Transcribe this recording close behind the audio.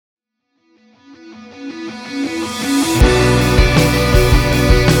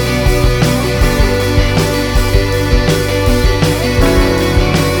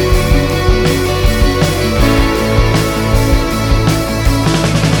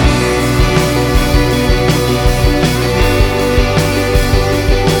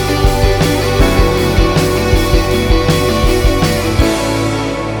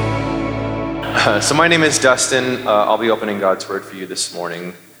So my name is Dustin. I'll be opening God's Word for you this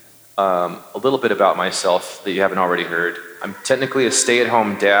morning. A little bit about myself that you haven't already heard. I'm technically a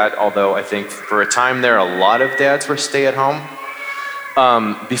stay-at-home dad, although I think for a time there, a lot of dads were stay-at-home.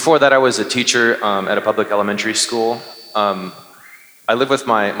 Before that, I was a teacher at a public elementary school. I live with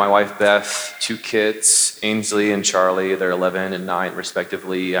my wife, Beth, 2 kids, Ainsley and Charlie. They're 11 and 9,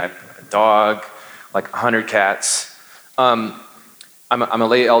 respectively. I have a dog, like 100 cats. I'm a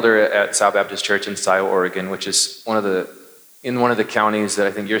lay elder at South Baptist Church in Scioto, Oregon, which is one of the counties that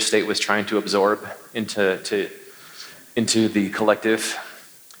I think your state was trying to absorb into the collective.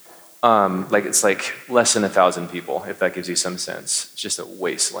 It's like less than 1,000 people, if that gives you some sense. It's just a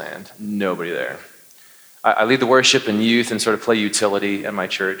wasteland, nobody there. I lead the worship and youth and sort of play utility at my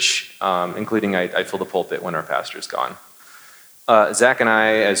church, including I fill the pulpit when our pastor's gone. Zach and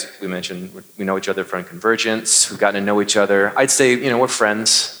I, as we mentioned, we know each other from Convergence. We've gotten to know each other. I'd say, we're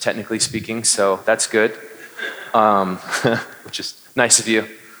friends, technically speaking, so that's good, which is nice of you.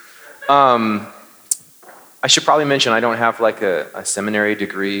 I should probably mention I don't have like a seminary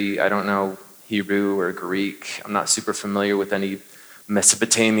degree. I don't know Hebrew or Greek. I'm not super familiar with any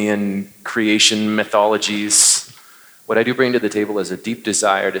Mesopotamian creation mythologies. What I do bring to the table is a deep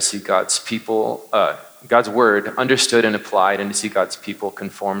desire to see God's people, God's word understood and applied, and to see God's people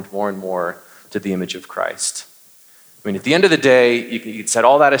conformed more and more to the image of Christ. At the end of the day, you can set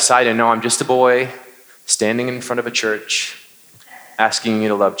all that aside and know I'm just a boy standing in front of a church asking you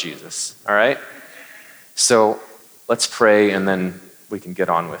to love Jesus, all right? So let's pray and then we can get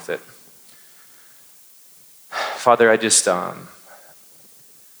on with it. Father, I just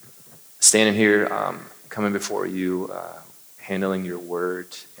standing here, coming before you, handling your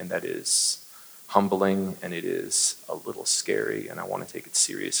word, and that is humbling and it is a little scary, and I want to take it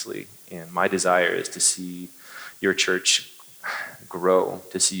seriously. And my desire is to see your church grow,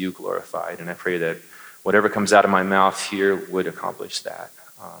 to see you glorified, and I pray that whatever comes out of my mouth here would accomplish that.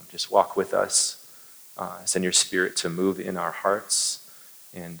 Just walk with us. Send your spirit to move in our hearts,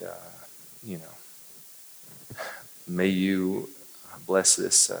 and may you bless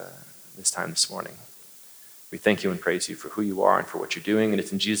this time this morning. We thank you and praise you for who you are and for what you're doing, and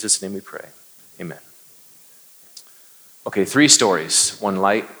it's in Jesus' name we pray. Amen. Okay, 3 stories, 1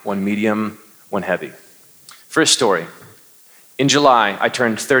 light, 1 medium, 1 heavy. First story. In July, I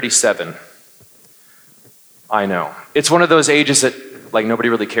turned 37. I know. It's one of those ages that nobody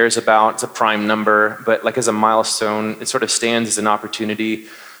really cares about. It's a prime number, but as a milestone, it sort of stands as an opportunity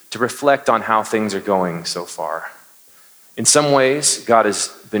to reflect on how things are going so far. In some ways, God has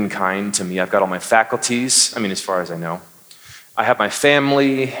been kind to me. I've got all my faculties, as far as I know. I have my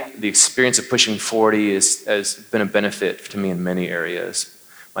family. The experience of pushing 40 has been a benefit to me in many areas.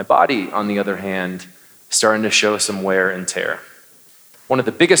 My body, on the other hand, is starting to show some wear and tear. One of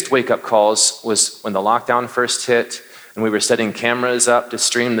the biggest wake-up calls was when the lockdown first hit, and we were setting cameras up to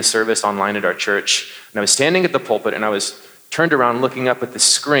stream the service online at our church. And I was standing at the pulpit, and I was turned around looking up at the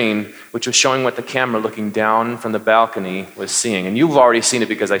screen, which was showing what the camera looking down from the balcony was seeing. And you've already seen it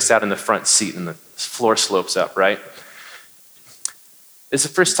because I sat in the front seat and the floor slopes up, right? It's the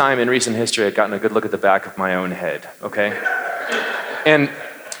first time in recent history I've gotten a good look at the back of my own head, okay? And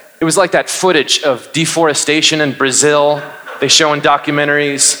it was like that footage of deforestation in Brazil they show in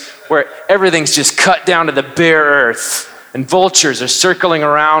documentaries where everything's just cut down to the bare earth and vultures are circling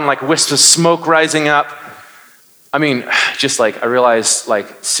around like wisps of smoke rising up. I realized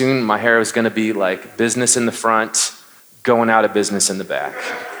soon my hair was gonna be like business in the front, going out of business in the back.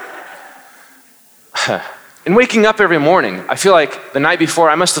 And waking up every morning, I feel like the night before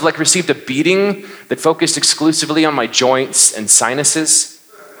I must have received a beating that focused exclusively on my joints and sinuses.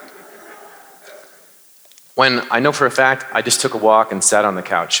 When I know for a fact, I just took a walk and sat on the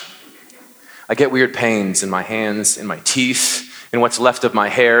couch. I get weird pains in my hands, in my teeth, in what's left of my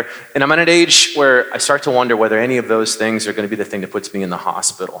hair, and I'm at an age where I start to wonder whether any of those things are going to be the thing that puts me in the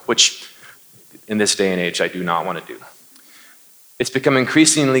hospital, which in this day and age I do not want to do. It's become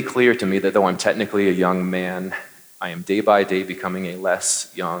increasingly clear to me that though I'm technically a young man, I am day by day becoming a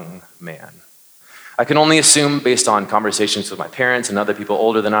less young man. I can only assume, based on conversations with my parents and other people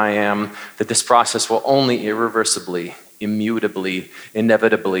older than I am, that this process will only irreversibly, immutably,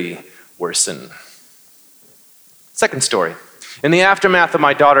 inevitably worsen. Second story. In the aftermath of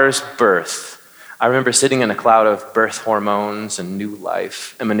my daughter's birth, I remember sitting in a cloud of birth hormones and new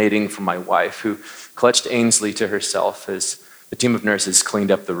life emanating from my wife, who clutched Ainsley to herself as the team of nurses cleaned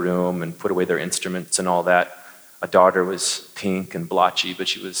up the room and put away their instruments and all that. My daughter was pink and blotchy, but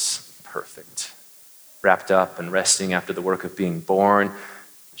she was perfect. Wrapped up and resting after the work of being born.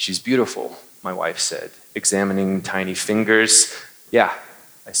 She's beautiful, my wife said, examining tiny fingers. Yeah,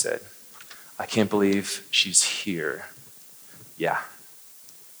 I said. I can't believe she's here. Yeah.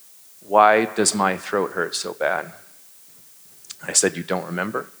 Why does my throat hurt so bad? I said, you don't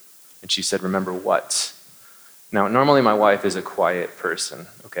remember? And she said, remember what? Now, normally my wife is a quiet person,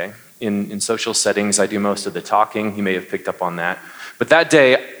 okay? In social settings, I do most of the talking. You may have picked up on that. But that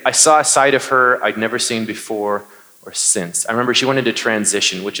day, I saw a side of her I'd never seen before or since. I remember she went into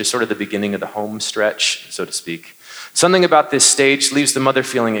transition, which is sort of the beginning of the home stretch, so to speak. Something about this stage leaves the mother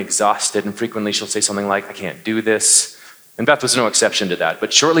feeling exhausted, and frequently she'll say something like, I can't do this. And Beth was no exception to that.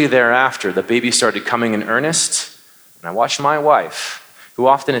 But shortly thereafter, the baby started coming in earnest, and I watched my wife, who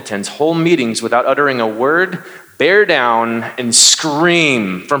often attends whole meetings without uttering a word, bear down and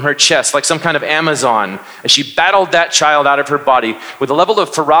scream from her chest like some kind of Amazon as she battled that child out of her body with a level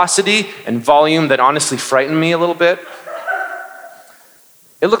of ferocity and volume that honestly frightened me a little bit.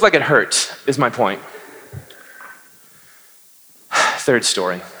 It looked like it hurt, is my point. Third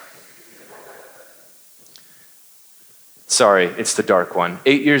story. Sorry, it's the dark one.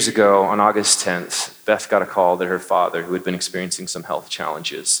 8 years ago, on August 10th, Beth got a call that her father, who had been experiencing some health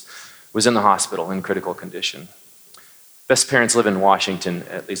challenges, was in the hospital in critical condition. Beth's parents live in Washington,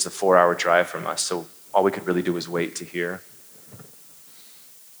 at least a 4-hour drive from us, so all we could really do was wait to hear.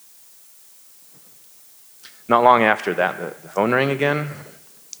 Not long after that, the phone rang again,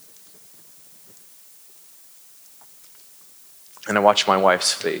 and I watched my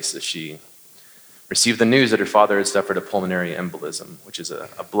wife's face as she received the news that her father had suffered a pulmonary embolism, which is a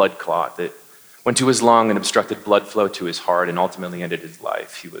blood clot that went to his lung and obstructed blood flow to his heart and ultimately ended his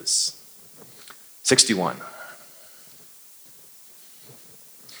life. He was 61.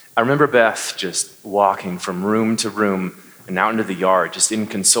 I remember Beth just walking from room to room and out into the yard, just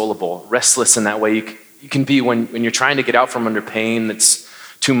inconsolable, restless in that way you can be when you're trying to get out from under pain that's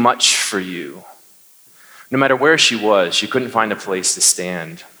too much for you. No matter where she was, she couldn't find a place to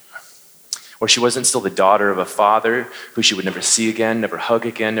stand. Or she wasn't still the daughter of a father who she would never see again, never hug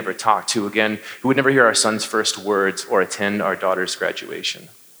again, never talk to again, who would never hear our son's first words or attend our daughter's graduation.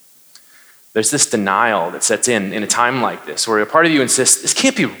 There's this denial that sets in a time like this, where a part of you insists, this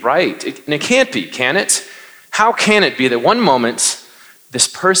can't be right. And it can't be, can it? How can it be that one moment this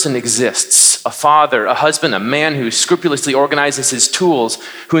person exists, a father, a husband, a man who scrupulously organizes his tools,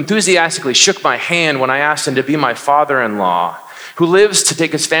 who enthusiastically shook my hand when I asked him to be my father-in-law, who lives to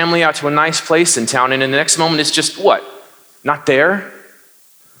take his family out to a nice place in town, and in the next moment is just what? Not there?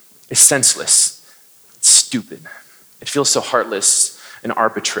 It's senseless. It's stupid. It feels so heartless and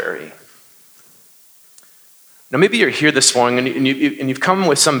arbitrary. Now, maybe you're here this morning and you've come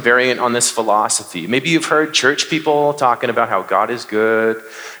with some variant on this philosophy. Maybe you've heard church people talking about how God is good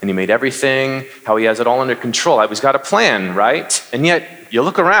and he made everything, how he has it all under control. He's got a plan, right? And yet you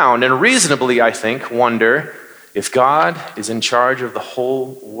look around and reasonably, I think, wonder if God is in charge of the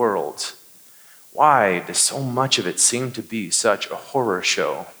whole world. Why does so much of it seem to be such a horror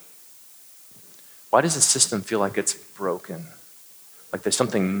show? Why does the system feel like it's broken? Like there's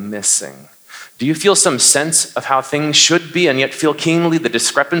something missing? Do you feel some sense of how things should be and yet feel keenly the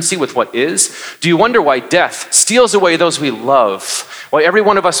discrepancy with what is? Do you wonder why death steals away those we love? Why every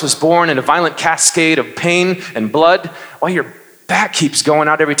one of us was born in a violent cascade of pain and blood? Why your back keeps going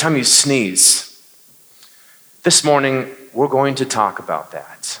out every time you sneeze? This morning, we're going to talk about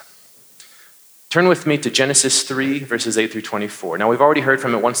that. Turn with me to Genesis 3, verses 8 through 24. Now, we've already heard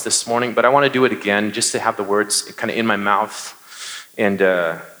from it once this morning, but I want to do it again just to have the words kind of in my mouth. And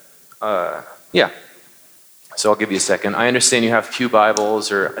so I'll give you a second. I understand you have Pew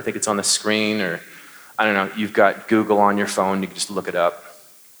Bibles, or I think it's on the screen, or I don't know, you've got Google on your phone, you can just look it up.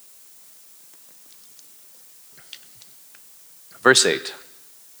 Verse 8.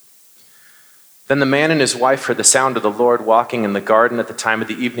 Then the man and his wife heard the sound of the Lord walking in the garden at the time of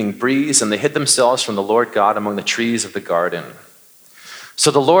the evening breeze, and they hid themselves from the Lord God among the trees of the garden.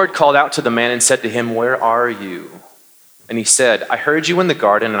 So the Lord called out to the man and said to him, "Where are you?" And he said, "I heard you in the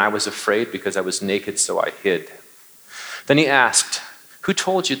garden, and I was afraid because I was naked, so I hid." Then he asked, "Who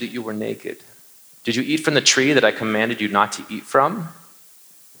told you that you were naked? Did you eat from the tree that I commanded you not to eat from?"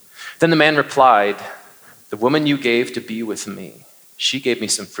 Then the man replied, "The woman you gave to be with me, she gave me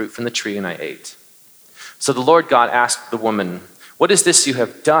some fruit from the tree, and I ate." So the Lord God asked the woman, "What is this you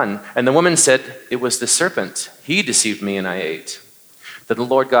have done?" And the woman said, "It was the serpent. He deceived me, and I ate." Then the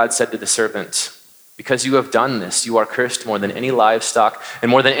Lord God said to the serpent, "Because you have done this, you are cursed more than any livestock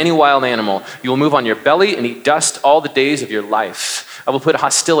and more than any wild animal. You will move on your belly and eat dust all the days of your life. I will put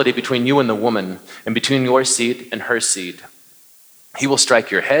hostility between you and the woman, and between your seed and her seed. He will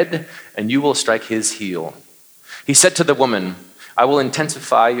strike your head, and you will strike his heel." He said to the woman, I will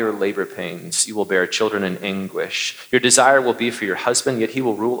intensify your labor pains. You will bear children in anguish. Your desire will be for your husband, yet he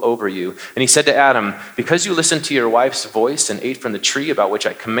will rule over you. And he said to Adam, because you listened to your wife's voice and ate from the tree about which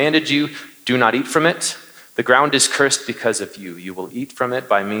I commanded you, do not eat from it. The ground is cursed because of you. You will eat from it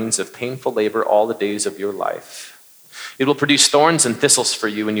by means of painful labor all the days of your life. It will produce thorns and thistles for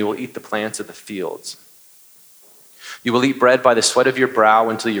you, and you will eat the plants of the fields. You will eat bread by the sweat of your brow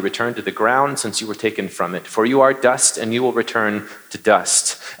until you return to the ground, since you were taken from it. For you are dust, and you will return to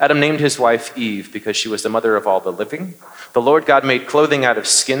dust. Adam named his wife Eve because she was the mother of all the living. The Lord God made clothing out of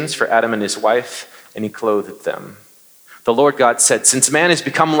skins for Adam and his wife, and he clothed them. The Lord God said, since man has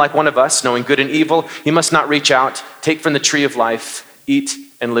become like one of us, knowing good and evil, he must not reach out, take from the tree of life, eat,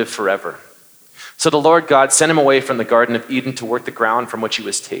 and live forever. So the Lord God sent him away from the Garden of Eden to work the ground from which he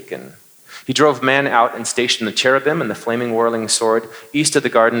was taken. He drove man out and stationed the cherubim and the flaming whirling sword east of the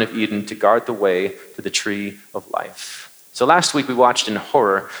Garden of Eden to guard the way to the tree of life. So last week we watched in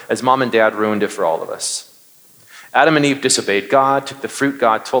horror as mom and dad ruined it for all of us. Adam and Eve disobeyed God, took the fruit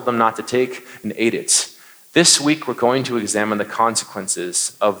God told them not to take, and ate it. This week we're going to examine the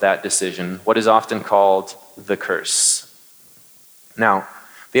consequences of that decision, what is often called the curse. Now,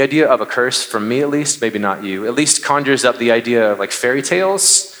 the idea of a curse, for me at least, maybe not you, at least conjures up the idea of like fairy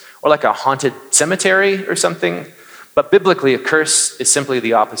tales, or like a haunted cemetery or something. But biblically, a curse is simply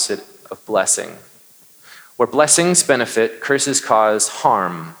the opposite of blessing. Where blessings benefit, curses cause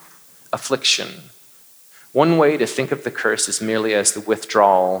harm, affliction. One way to think of the curse is merely as the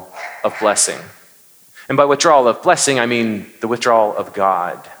withdrawal of blessing. And by withdrawal of blessing, I mean the withdrawal of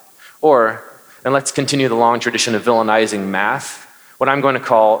God. Or, and let's continue the long tradition of villainizing math, what I'm going to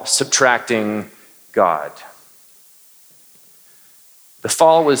call subtracting God. The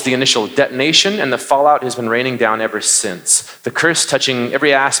fall was the initial detonation, and the fallout has been raining down ever since. The curse touching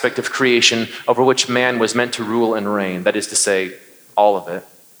every aspect of creation over which man was meant to rule and reign, that is to say, all of it.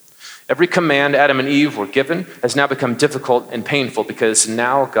 Every command Adam and Eve were given has now become difficult and painful because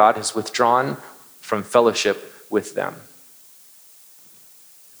now God has withdrawn from fellowship with them.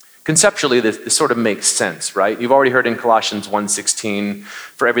 Conceptually, this sort of makes sense, right? You've already heard in Colossians 1:16,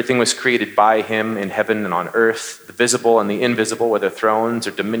 for everything was created by him in heaven and on earth, the visible and the invisible, whether thrones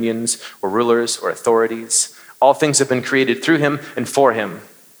or dominions or rulers or authorities. All things have been created through him and for him.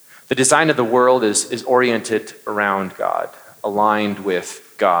 The design of the world is oriented around God, aligned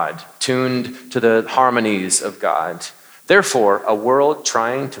with God, tuned to the harmonies of God. Therefore, a world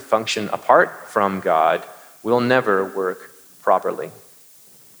trying to function apart from God will never work properly.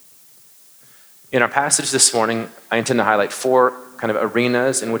 In our passage this morning, I intend to highlight 4 kind of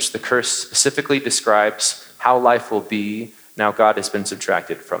arenas in which the curse specifically describes how life will be now God has been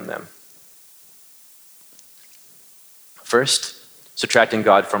subtracted from them. First, subtracting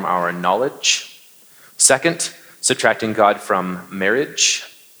God from our knowledge. Second, subtracting God from marriage.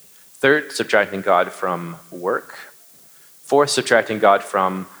 Third, subtracting God from work. Fourth, subtracting God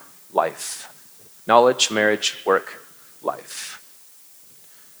from life. Knowledge, marriage, work, life.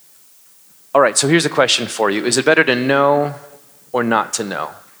 All right, so here's a question for you. Is it better to know or not to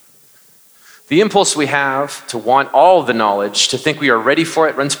know? The impulse we have to want all the knowledge, to think we are ready for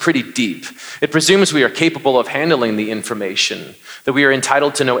it, runs pretty deep. It presumes we are capable of handling the information, that we are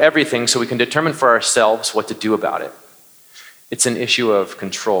entitled to know everything so we can determine for ourselves what to do about it. It's an issue of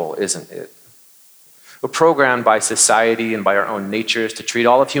control, isn't it? We're programmed by society and by our own natures to treat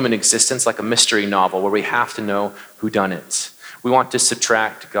all of human existence like a mystery novel where we have to know who done it. We want to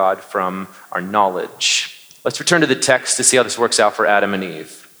subtract God from our knowledge. Let's return to the text to see how this works out for Adam and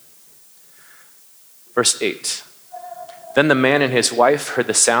Eve. Verse 8. Then the man and his wife heard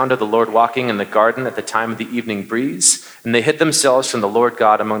the sound of the Lord walking in the garden at the time of the evening breeze, and they hid themselves from the Lord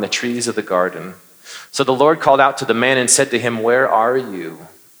God among the trees of the garden. So the Lord called out to the man and said to him, "Where are you?"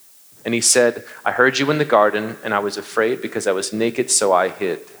 And he said, "I heard you in the garden, and I was afraid because I was naked, so I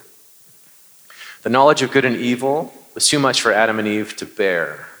hid." The knowledge of good and evil was too much for Adam and Eve to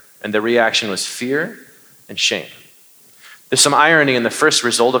bear, and their reaction was fear and shame. There's some irony in the first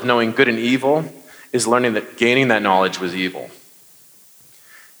result of knowing good and evil is learning that gaining that knowledge was evil.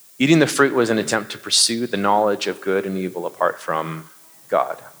 Eating the fruit was an attempt to pursue the knowledge of good and evil apart from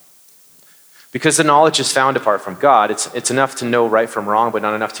God. Because the knowledge is found apart from God, it's enough to know right from wrong, but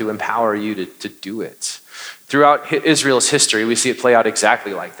not enough to empower you to do it. Throughout Israel's history, we see it play out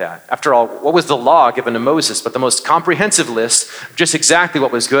exactly like that. After all, what was the law given to Moses but the most comprehensive list of just exactly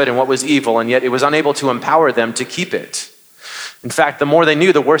what was good and what was evil, and yet it was unable to empower them to keep it. In fact, the more they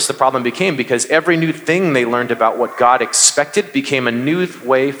knew, the worse the problem became, because every new thing they learned about what God expected became a new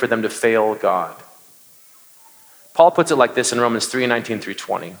way for them to fail God. Paul puts it like this in Romans 3:19 through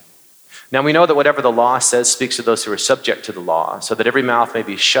 20. Now we know that whatever the law says speaks to those who are subject to the law, so that every mouth may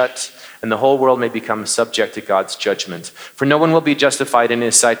be shut and the whole world may become subject to God's judgment. For no one will be justified in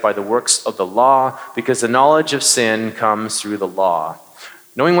his sight by the works of the law, because the knowledge of sin comes through the law.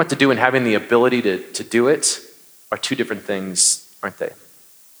 Knowing what to do and having the ability to do it are two different things, aren't they?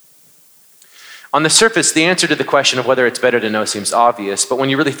 On the surface, the answer to the question of whether it's better to know seems obvious, but when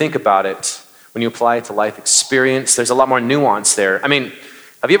you really think about it, when you apply it to life experience, there's a lot more nuance there. I mean,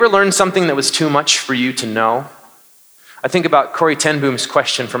 have you ever learned something that was too much for you to know? I think about Corrie ten Boom's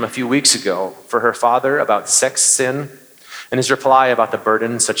question from a few weeks ago for her father about sex sin and his reply about the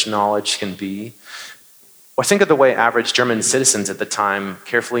burden such knowledge can be. Or think of the way average German citizens at the time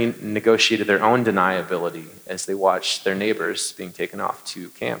carefully negotiated their own deniability as they watched their neighbors being taken off to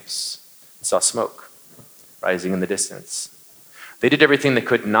camps and saw smoke rising in the distance. They did everything they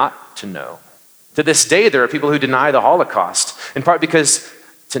could not to know. To this day, there are people who deny the Holocaust, in part because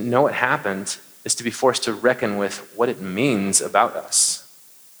to know it happened is to be forced to reckon with what it means about us.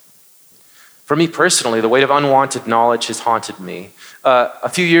 For me personally, the weight of unwanted knowledge has haunted me. A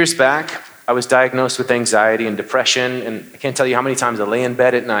few years back, I was diagnosed with anxiety and depression, and I can't tell you how many times I lay in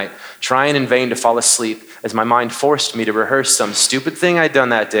bed at night, trying in vain to fall asleep as my mind forced me to rehearse some stupid thing I'd done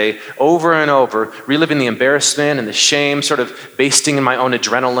that day over and over, reliving the embarrassment and the shame, sort of basting in my own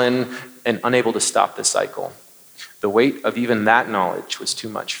adrenaline and unable to stop the cycle. The weight of even that knowledge was too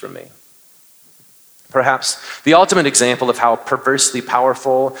much for me. Perhaps the ultimate example of how perversely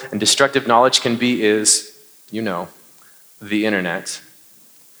powerful and destructive knowledge can be is, the internet.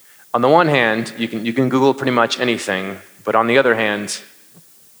 On the one hand, you can Google pretty much anything, but on the other hand,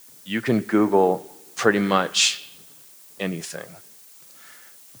 you can Google pretty much anything.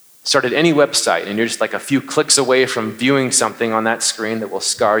 Start at any website, and you're just like a few clicks away from viewing something on that screen that will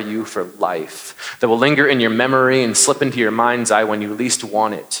scar you for life, that will linger in your memory and slip into your mind's eye when you least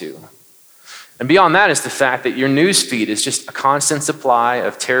want it to. And beyond that is the fact that your news feed is just a constant supply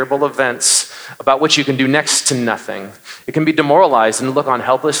of terrible events about which you can do next to nothing. It can be demoralized and look on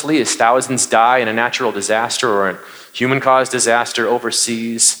helplessly as thousands die in a natural disaster or a human-caused disaster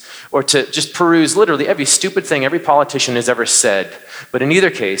overseas, or to just peruse literally every stupid thing every politician has ever said. But in either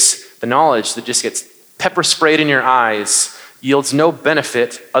case, the knowledge that just gets pepper sprayed in your eyes yields no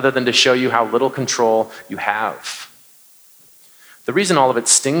benefit other than to show you how little control you have. The reason all of it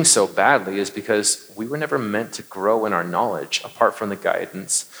stings so badly is because we were never meant to grow in our knowledge apart from the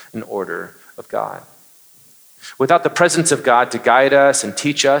guidance and order of God. Without the presence of God to guide us and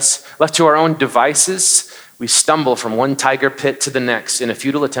teach us, left to our own devices, we stumble from one tiger pit to the next in a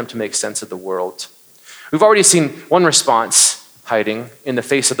futile attempt to make sense of the world. We've already seen one response hiding in the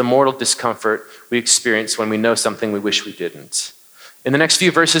face of the mortal discomfort we experience when we know something we wish we didn't. In the next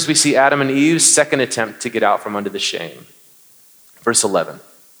few verses, we see Adam and Eve's second attempt to get out from under the shame. Verse 11,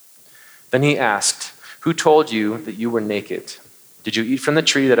 then he asked, who told you that you were naked? Did you eat from the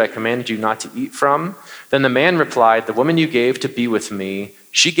tree that I commanded you not to eat from? Then the man replied, the woman you gave to be with me,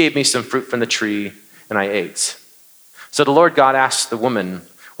 she gave me some fruit from the tree, and I ate. So the Lord God asked the woman,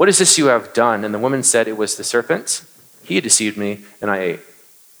 what is this you have done? And the woman said, it was the serpent. He had deceived me, and I ate.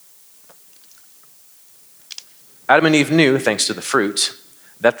 Adam and Eve knew, thanks to the fruit,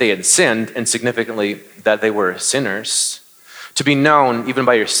 that they had sinned, and significantly, that they were sinners. To be known, even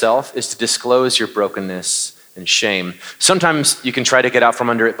by yourself, is to disclose your brokenness and shame. Sometimes you can try to get out from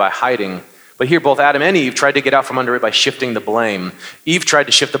under it by hiding, but here both Adam and Eve tried to get out from under it by shifting the blame. Eve tried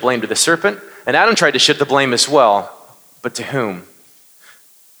to shift the blame to the serpent, and Adam tried to shift the blame as well. But to whom?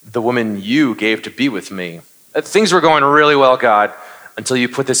 The woman you gave to be with me. Things were going really well, God, until you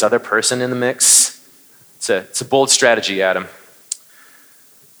put this other person in the mix. It's a bold strategy, Adam.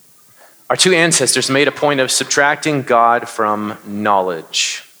 Our two ancestors made a point of subtracting God from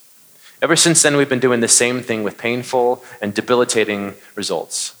knowledge. Ever since then, we've been doing the same thing with painful and debilitating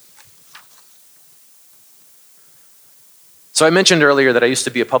results. So I mentioned earlier that I used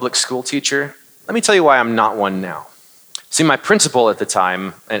to be a public school teacher. Let me tell you why I'm not one now. See, my principal at the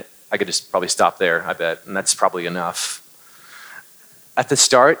time, and I could just probably stop there, I bet, and that's probably enough. At the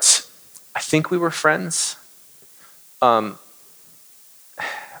start, I think we were friends.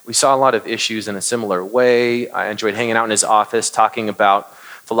 We saw a lot of issues in a similar way. I enjoyed hanging out in his office, talking about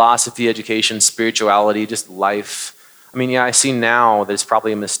philosophy, education, spirituality, just life. I mean, yeah, I see now that it's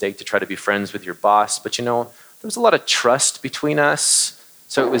probably a mistake to try to be friends with your boss, but there was a lot of trust between us,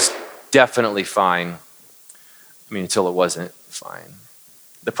 so it was definitely fine. I mean, until it wasn't fine.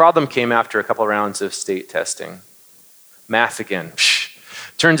 The problem came after a couple rounds of state testing. Math again.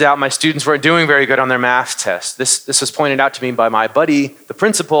 Turns out my students weren't doing very good on their math test. This was pointed out to me by my buddy, the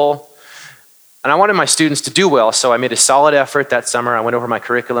principal, And I wanted my students to do well, so I made a solid effort that summer. I went over my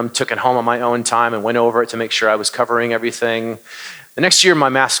curriculum, took it home on my own time, and went over it to make sure I was covering everything. The next year, my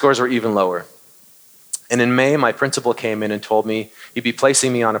math scores were even lower. And in May, my principal came in and told me he'd be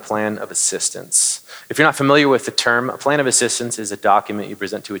placing me on a plan of assistance. If you're not familiar with the term, a plan of assistance is a document you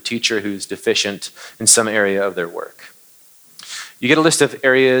present to a teacher who's deficient in some area of their work. You get a list of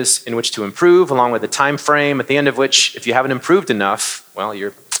areas in which to improve, along with a time frame, at the end of which, if you haven't improved enough, well,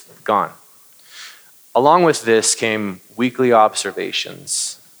 you're gone. Along with this came weekly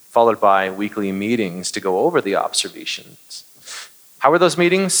observations, followed by weekly meetings to go over the observations. How were those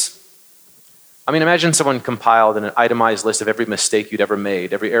meetings? I mean, imagine someone compiled an itemized list of every mistake you'd ever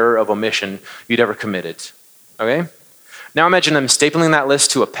made, every error of omission you'd ever committed, okay? Now imagine them stapling that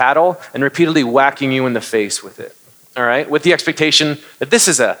list to a paddle and repeatedly whacking you in the face with it, all right? With the expectation that this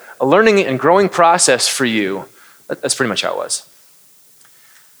is a learning and growing process for you. That's pretty much how it was.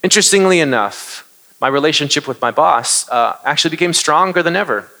 Interestingly enough, my relationship with my boss actually became stronger than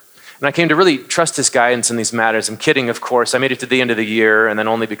ever. And I came to really trust his guidance in these matters. I'm kidding, of course. I made it to the end of the year, and then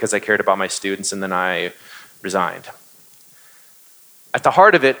only because I cared about my students, and then I resigned. At the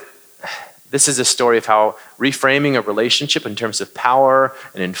heart of it, this is a story of how reframing a relationship in terms of power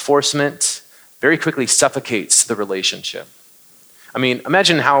and enforcement very quickly suffocates the relationship. I mean,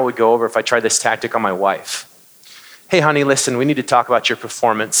 imagine how it would go over if I tried this tactic on my wife. Hey, honey, listen, we need to talk about your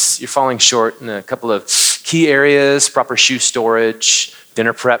performance. You're falling short in a couple of key areas: proper shoe storage,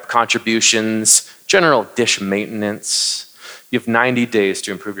 dinner prep contributions, general dish maintenance. You have 90 days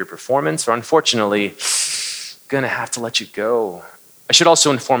to improve your performance, or unfortunately, gonna have to let you go. I should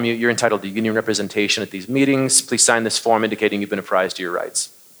also inform you, you're entitled to union representation at these meetings. Please sign this form indicating you've been apprised of your rights.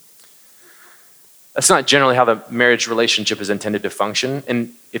 That's not generally how the marriage relationship is intended to function.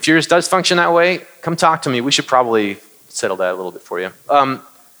 And if yours does function that way, come talk to me. We should probably settle that a little bit for you.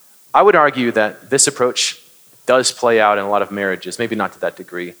 I would argue that this approach does play out in a lot of marriages, maybe not to that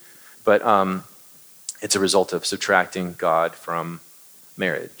degree, but it's a result of subtracting God from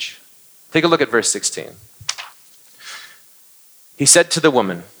marriage. Take a look at verse 16. He said to the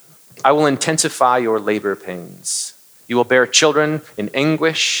woman, I will intensify your labor pains. You will bear children in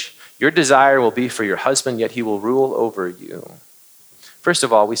anguish. Your desire will be for your husband, yet he will rule over you. First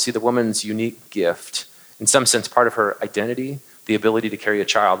of all, we see the woman's unique gift, in some sense part of her identity, the ability to carry a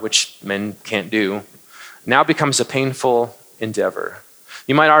child, which men can't do, now becomes a painful endeavor.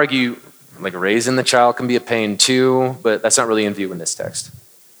 You might argue, like, raising the child can be a pain too, but that's not really in view in this text.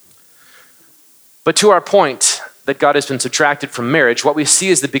 But to our point that God has been subtracted from marriage, what we see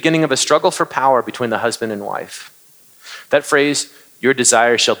is the beginning of a struggle for power between the husband and wife. That phrase, your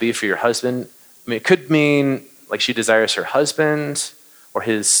desire shall be for your husband, I mean, it could mean like she desires her husband or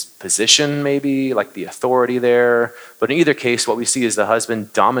his position maybe, like the authority there. But in either case, what we see is the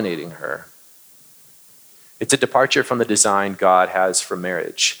husband dominating her. It's a departure from the design God has for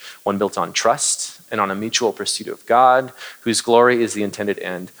marriage, one built on trust and on a mutual pursuit of God, whose glory is the intended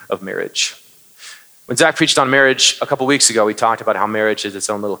end of marriage. When Zach preached on marriage a couple weeks ago, we talked about how marriage is its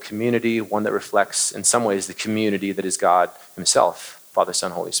own little community, one that reflects, in some ways, the community that is God himself, Father,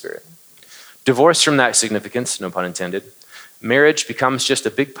 Son, Holy Spirit. Divorced from that significance, no pun intended, marriage becomes just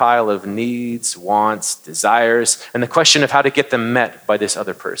a big pile of needs, wants, desires, and the question of how to get them met by this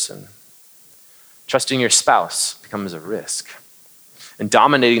other person. Trusting your spouse becomes a risk. And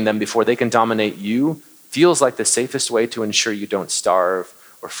dominating them before they can dominate you feels like the safest way to ensure you don't starve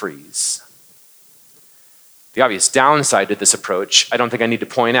or freeze. The obvious downside to this approach, I don't think I need to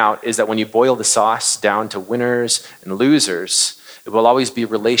point out, is that when you boil the sauce down to winners and losers, it will always be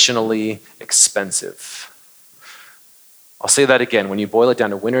relationally expensive. I'll say that again. When you boil it down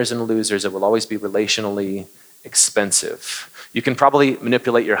to winners and losers, it will always be relationally expensive. You can probably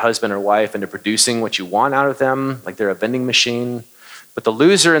manipulate your husband or wife into producing what you want out of them, like they're a vending machine. But the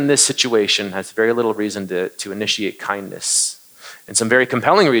loser in this situation has very little reason to initiate kindness, and some very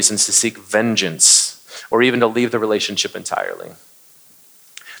compelling reasons to seek vengeance, or even to leave the relationship entirely.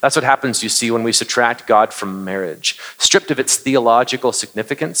 That's what happens, you see, when we subtract God from marriage. Stripped of its theological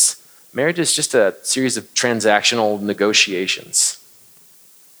significance, marriage is just a series of transactional negotiations.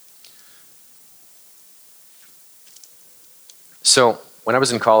 So, when I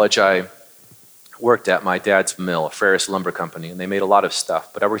was in college, I worked at my dad's mill, Ferris Lumber Company, and they made a lot of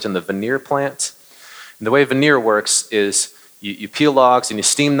stuff, but I worked in the veneer plant. And the way veneer works is you peel logs and you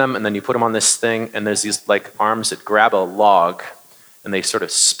steam them, and then you put them on this thing, and there's these like arms that grab a log, and they sort of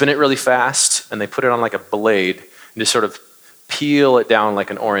spin it really fast, and they put it on like a blade, and just sort of peel it down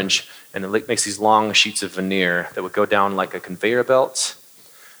like an orange, and it makes these long sheets of veneer that would go down like a conveyor belt.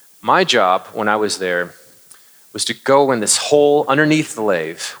 My job when I was there was to go in this hole underneath the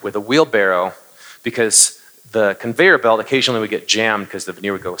lathe with a wheelbarrow because the conveyor belt occasionally would get jammed because the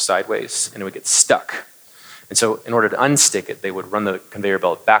veneer would go sideways and it would get stuck. And so in order to unstick it, they would run the conveyor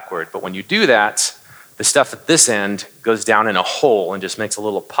belt backward. But when you do that, the stuff at this end goes down in a hole and just makes a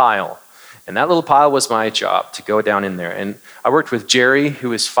little pile. And that little pile was my job, to go down in there. And I worked with Jerry,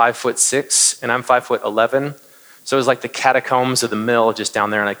 who is 5'6", and I'm 5'11". So it was like the catacombs of the mill just down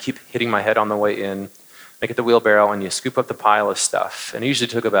there, and I keep hitting my head on the way in. I get the wheelbarrow, and you scoop up the pile of stuff. And it usually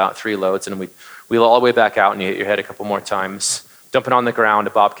took about 3 loads, and we'd wheel all the way back out, and you hit your head a couple more times. Dump it on the ground, a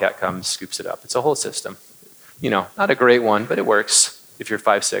bobcat comes, scoops it up. It's a whole system. You know, not a great one, but it works if you're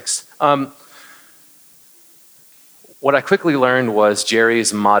 5'6". What I quickly learned was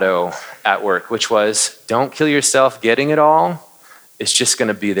Jerry's motto at work, which was, don't kill yourself getting it all. It's just going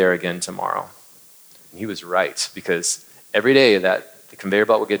to be there again tomorrow. And he was right, because every day that the conveyor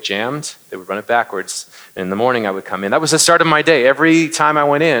belt would get jammed, they would run it backwards. And in the morning I would come in. That was the start of my day. Every time I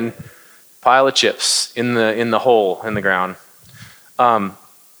went in, pile of chips in the hole in the ground.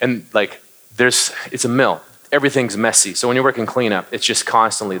 And like, it's a mill. Everything's messy. So when you're working cleanup, it's just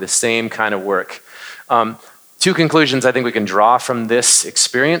constantly the same kind of work. 2 conclusions I think we can draw from this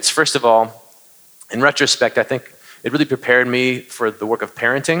experience. First of all, in retrospect, I think it really prepared me for the work of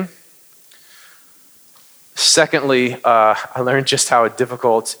parenting. Secondly, I learned just how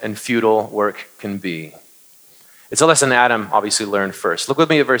difficult and futile work can be. It's a lesson Adam obviously learned first. Look with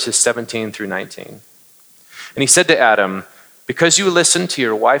me at verses 17 through 19. And he said to Adam, because you listened to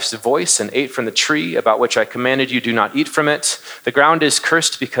your wife's voice and ate from the tree about which I commanded you, do not eat from it. The ground is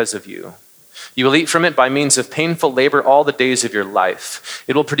cursed because of you. You will eat from it by means of painful labor all the days of your life.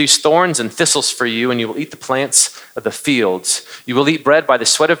 It will produce thorns and thistles for you, and you will eat the plants of the fields. You will eat bread by the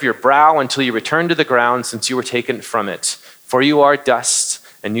sweat of your brow until you return to the ground, since you were taken from it. For you are dust,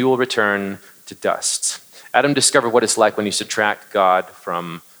 and you will return to dust. Adam discovered what it's like when you subtract God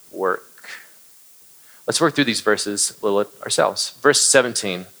from work. Let's work through these verses a little ourselves. Verse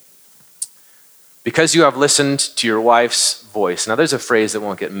 17. Because you have listened to your wife's voice. Now there's a phrase that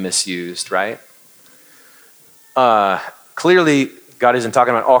won't get misused, right? Clearly, God isn't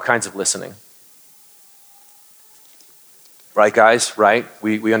talking about all kinds of listening. Right, guys? Right?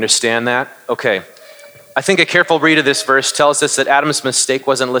 We understand that? Okay. I think a careful read of this verse tells us that Adam's mistake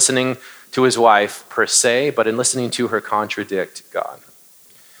wasn't listening to his wife per se, but in listening to her contradict God.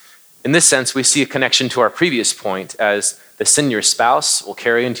 In this sense, we see a connection to our previous point, as the sin your spouse will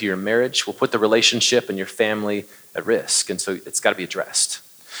carry into your marriage will put the relationship and your family at risk, and so it's got to be addressed.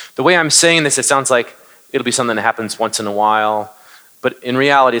 The way I'm saying this, it sounds like it'll be something that happens once in a while, but in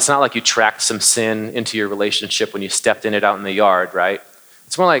reality, it's not like you tracked some sin into your relationship when you stepped in it out in the yard, right?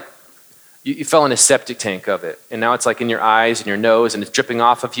 It's more like you fell in a septic tank of it, and now it's like in your eyes and your nose, and it's dripping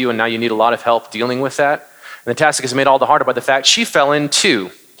off of you, and now you need a lot of help dealing with that. And the task is made all the harder by the fact she fell in too.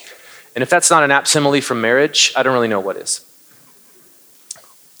 And if that's not an apt simile from marriage, I don't really know what is.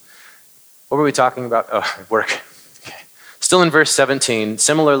 What were we talking about? Oh, work. Okay. Still in verse 17,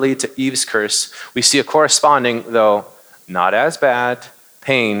 similarly to Eve's curse, we see a corresponding, though not as bad,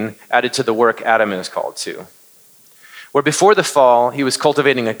 pain added to the work Adam is called to. Where before the fall, he was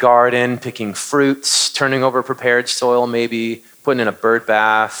cultivating a garden, picking fruits, turning over prepared soil maybe, putting in a bird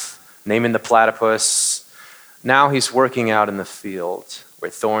bath, naming the platypus. Now he's working out in the field where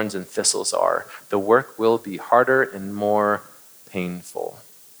thorns and thistles are. The work will be harder and more painful.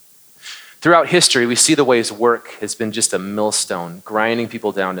 Throughout history, we see the ways work has been just a millstone, grinding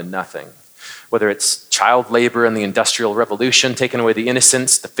people down to nothing. Whether it's child labor in the Industrial Revolution, taking away the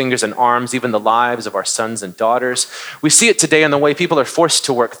innocence, the fingers and arms, even the lives of our sons and daughters. We see it today in the way people are forced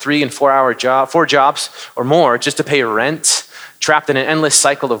to work 3 and 4 jobs or more just to pay rent, trapped in an endless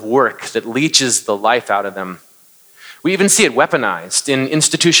cycle of work that leeches the life out of them. We even see it weaponized in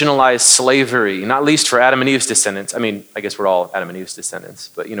institutionalized slavery, not least for Adam and Eve's descendants. I mean, I guess we're all Adam and Eve's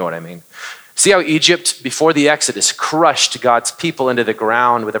descendants, but you know what I mean. See how Egypt, before the Exodus, crushed God's people into the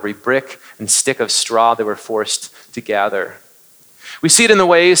ground with every brick and stick of straw they were forced to gather. We see it in the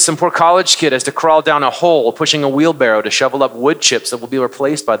ways some poor college kid has to crawl down a hole, pushing a wheelbarrow to shovel up wood chips that will be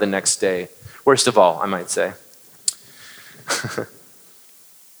replaced by the next day. Worst of all, I might say.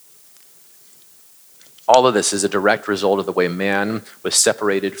 All of this is a direct result of the way man was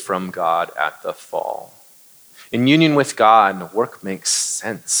separated from God at the fall. In union with God, work makes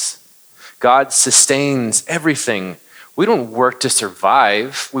sense. God sustains everything. We don't work to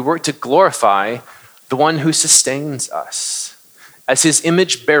survive. We work to glorify the one who sustains us. As his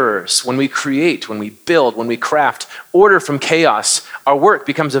image bearers, when we create, when we build, when we craft order from chaos, our work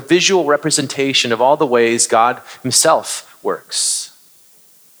becomes a visual representation of all the ways God himself works.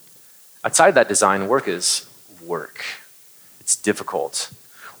 Outside that design, work is work. It's difficult.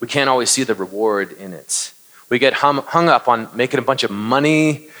 we can't always see the reward in it. We get hung up on making a bunch of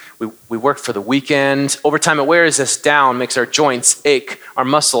money. We work for the weekend. Over time, it wears us down, makes our joints ache, our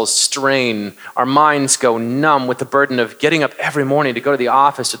muscles strain, our minds go numb with the burden of getting up every morning to go to the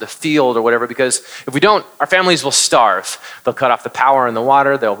office or the field or whatever, because if we don't, our families will starve. They'll cut off the power and the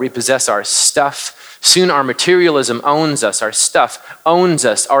water. They'll repossess our stuff. Soon our materialism owns us. Our stuff owns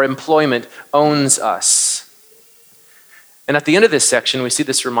us. Our employment owns us. And at the end of this section, we see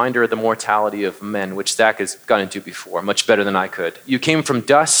this reminder of the mortality of men, which Zach has gone into before, much better than I could. You came from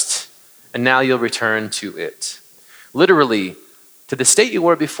dust, and now you'll return to it. Literally, to the state you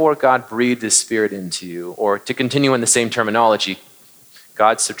were before God breathed his Spirit into you, or to continue in the same terminology,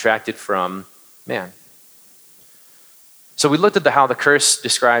 God subtracted from man. So we looked at how the curse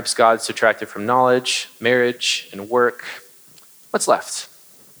describes God subtracted from knowledge, marriage, and work. What's left?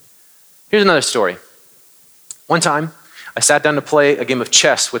 Here's another story. One time, I sat down to play a game of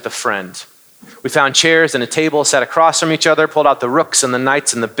chess with a friend. We found chairs and a table, sat across from each other, pulled out the rooks and the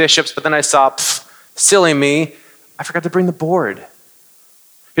knights and the bishops, but then I saw, silly me, I forgot to bring the board.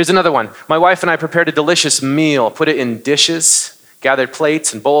 Here's another one. My wife and I prepared a delicious meal, put it in dishes, gathered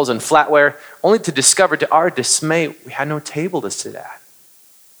plates and bowls and flatware, only to discover to our dismay, we had no table to sit at.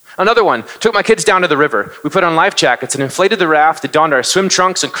 Another one, took my kids down to the river. We put on life jackets and inflated the raft, donned our swim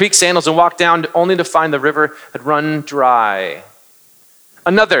trunks and creek sandals and walked down only to find the river had run dry.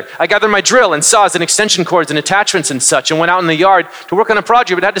 Another, I gathered my drill and saws and extension cords and attachments and such and went out in the yard to work on a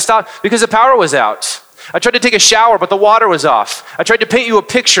project but had to stop because the power was out. I tried to take a shower but the water was off. I tried to paint you a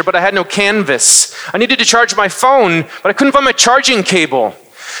picture but I had no canvas. I needed to charge my phone but I couldn't find my charging cable.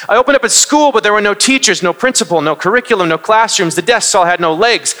 I opened up a school, but there were no teachers, no principal, no curriculum, no classrooms. The desks all had no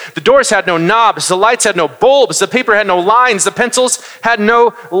legs. The doors had no knobs. The lights had no bulbs. The paper had no lines. The pencils had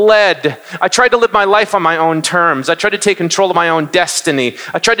no lead. I tried to live my life on my own terms. I tried to take control of my own destiny.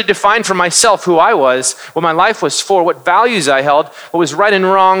 I tried to define for myself who I was, what my life was for, what values I held, what was right and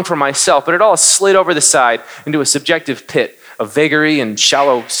wrong for myself. But it all slid over the side into a subjective pit of vagary and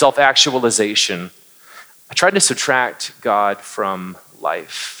shallow self-actualization. I tried to subtract God from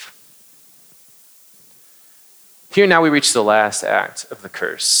life. Here now we reach the last act of the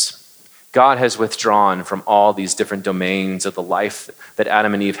curse. God has withdrawn from all these different domains of the life that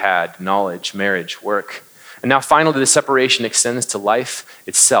Adam and Eve had, knowledge, marriage, work. And now finally the separation extends to life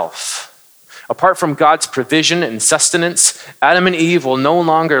itself. Apart from God's provision and sustenance, Adam and Eve will no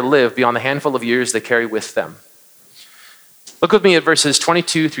longer live beyond the handful of years they carry with them. Look with me at verses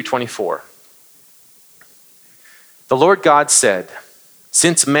 22 through 24. The Lord God said,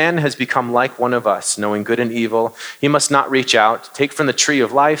 "Since man has become like one of us, knowing good and evil, he must not reach out, take from the tree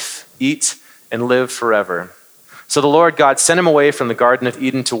of life, eat, and live forever." So the Lord God sent him away from the Garden of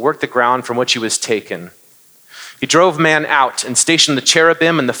Eden to work the ground from which he was taken. He drove man out and stationed the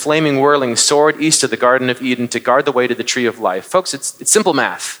cherubim and the flaming whirling sword east of the Garden of Eden to guard the way to the tree of life. Folks, it's simple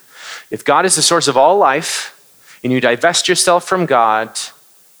math. If God is the source of all life, and you divest yourself from God,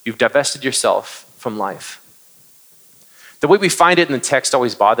 you've divested yourself from life. The way we find it in the text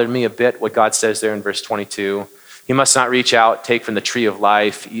always bothered me a bit, what God says there in verse 22. He must not reach out, take from the tree of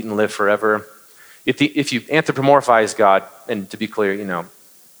life, eat and live forever. If you anthropomorphize God, and to be clear,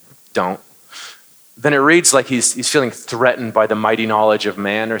 don't, then it reads like he's feeling threatened by the mighty knowledge of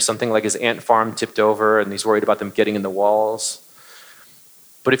man or something, like his ant farm tipped over and he's worried about them getting in the walls.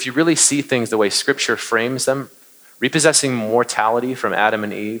 But if you really see things the way Scripture frames them, repossessing mortality from Adam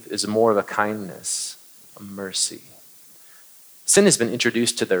and Eve is more of a kindness, a mercy. Sin has been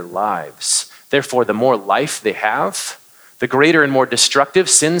introduced to their lives. Therefore, the more life they have, the greater and more destructive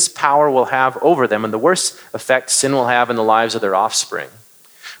sin's power will have over them, and the worse effect sin will have in the lives of their offspring.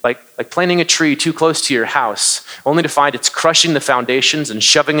 Like planting a tree too close to your house, only to find it's crushing the foundations and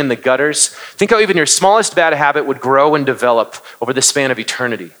shoving in the gutters. Think how even your smallest bad habit would grow and develop over the span of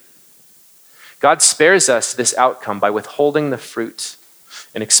eternity. God spares us this outcome by withholding the fruit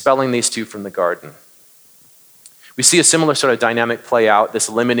and expelling these two from the garden. We see a similar sort of dynamic play out, this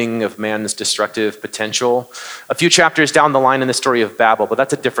limiting of man's destructive potential. A few chapters down the line in the story of Babel, but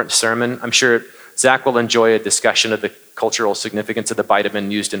that's a different sermon. I'm sure Zach will enjoy a discussion of the cultural significance of the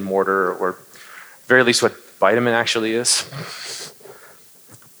bitumen used in mortar, or very least what bitumen actually is.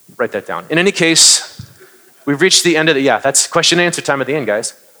 Write that down. In any case, we've reached the end of that's question and answer time at the end,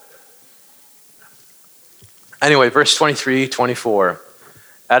 guys. Anyway, verse 23, 24.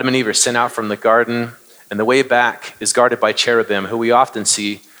 Adam and Eve are sent out from the garden, and the way back is guarded by cherubim, who we often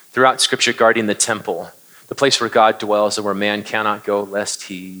see throughout Scripture guarding the temple, the place where God dwells and where man cannot go lest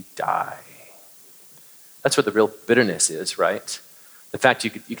he die. That's where the real bitterness is, right? The fact you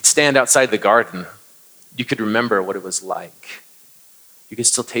could stand outside the garden, you could remember what it was like. You could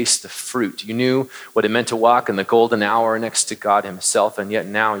still taste the fruit. You knew what it meant to walk in the golden hour next to God himself, and yet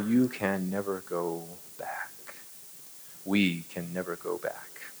now you can never go back. We can never go back.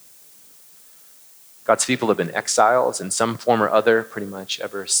 God's people have been exiles in some form or other pretty much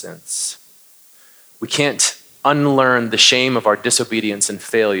ever since. We can't unlearn the shame of our disobedience and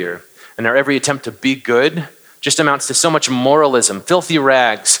failure, and our every attempt to be good just amounts to so much moralism, filthy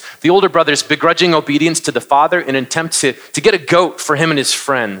rags, the older brother's begrudging obedience to the father in an attempt to get a goat for him and his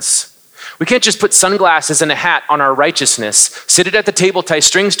friends. We can't just put sunglasses and a hat on our righteousness, sit it at the table, tie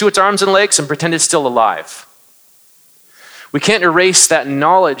strings to its arms and legs, and pretend it's still alive. We can't erase that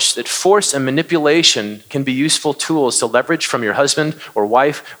knowledge that force and manipulation can be useful tools to leverage from your husband or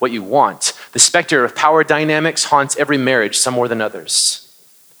wife what you want. The specter of power dynamics haunts every marriage, some more than others.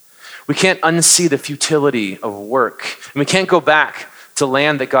 We can't unsee the futility of work, and we can't go back to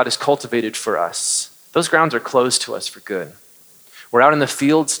land that God has cultivated for us. Those grounds are closed to us for good. We're out in the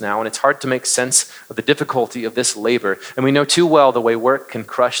fields now, and it's hard to make sense of the difficulty of this labor, and we know too well the way work can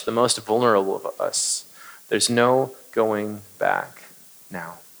crush the most vulnerable of us. There's no going back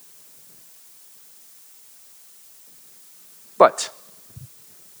now. But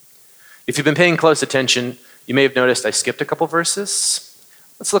if you've been paying close attention, you may have noticed I skipped a couple verses.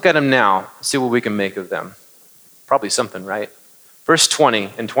 Let's look at them now, see what we can make of them. Probably something, right? Verse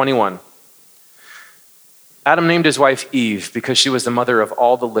 20 and 21. Adam named his wife Eve because she was the mother of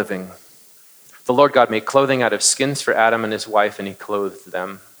all the living. The Lord God made clothing out of skins for Adam and his wife, and he clothed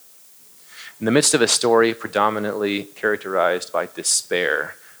them. In the midst of a story predominantly characterized by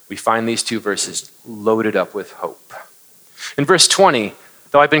despair, we find these two verses loaded up with hope. In verse 20,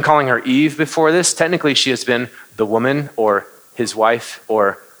 though I've been calling her Eve before this, technically she has been the woman or his wife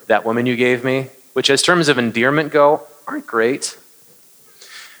or that woman you gave me, which as terms of endearment go, aren't great.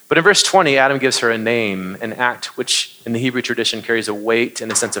 But in verse 20, Adam gives her a name, an act which in the Hebrew tradition carries a weight and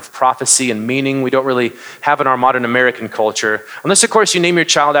a sense of prophecy and meaning we don't really have in our modern American culture. Unless, of course, you name your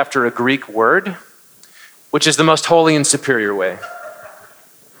child after a Greek word, which is the most holy and superior way.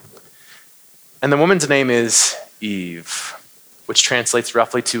 And the woman's name is Eve, which translates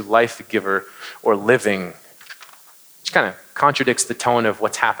roughly to life giver or living, which kind of contradicts the tone of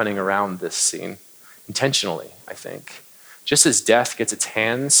what's happening around this scene, intentionally, I think. Just as death gets its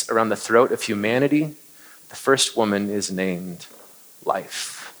hands around the throat of humanity, the first woman is named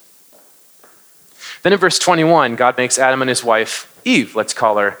life. Then in verse 21, God makes Adam and his wife, Eve, let's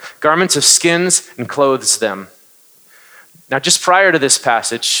call her, garments of skins and clothes them. Now, just prior to this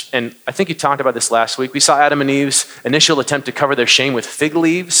passage, and I think you talked about this last week, we saw Adam and Eve's initial attempt to cover their shame with fig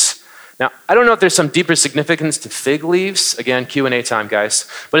leaves. Now, I don't know if there's some deeper significance to fig leaves. Again, Q&A time, guys.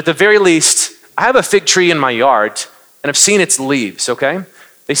 But at the very least, I have a fig tree in my yard, and I've seen its leaves, okay?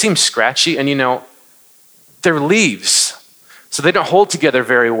 They seem scratchy, and they're leaves, so they don't hold together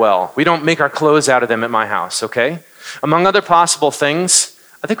very well. We don't make our clothes out of them at my house, okay? Among other possible things,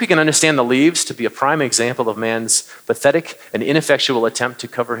 I think we can understand the leaves to be a prime example of man's pathetic and ineffectual attempt to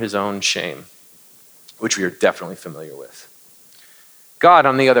cover his own shame, which we are definitely familiar with. God,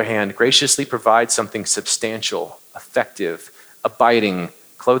 on the other hand, graciously provides something substantial, effective, abiding,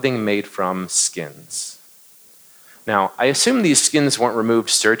 clothing made from skins. Now, I assume these skins weren't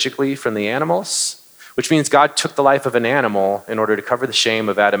removed surgically from the animals, which means God took the life of an animal in order to cover the shame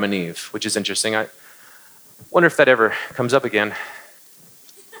of Adam and Eve, which is interesting. I wonder if that ever comes up again.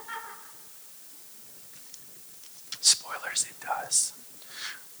 Spoilers, it does.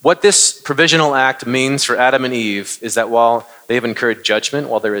 What this provisional act means for Adam and Eve is that while they have incurred judgment,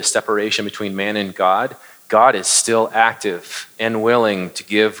 while there is separation between man and God, God is still active and willing to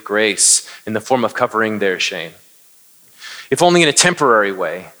give grace in the form of covering their shame, if only in a temporary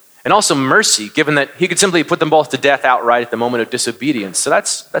way, and also mercy, given that he could simply put them both to death outright at the moment of disobedience. So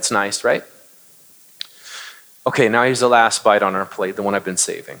that's nice, right? Okay, now here's the last bite on our plate, the one I've been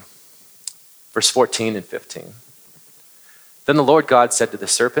saving. Verse 14 and 15. Then the Lord God said to the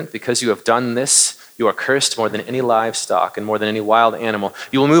serpent, because you have done this, you are cursed more than any livestock and more than any wild animal.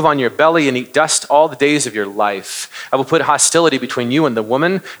 You will move on your belly and eat dust all the days of your life. I will put hostility between you and the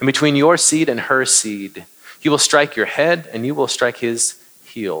woman, and between your seed and her seed. He will strike your head, and you will strike his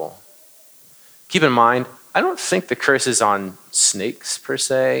heel. Keep in mind, I don't think the curse is on snakes per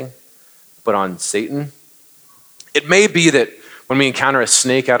se, but on Satan. It may be that when we encounter a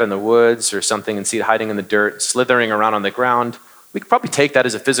snake out in the woods or something and see it hiding in the dirt, slithering around on the ground, we could probably take that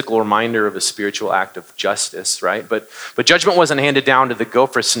as a physical reminder of a spiritual act of justice, right? But judgment wasn't handed down to the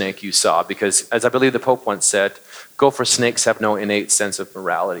gopher snake you saw, because as I believe the Pope once said, gopher snakes have no innate sense of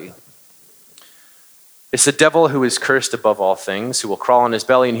morality. It's the devil who is cursed above all things, who will crawl on his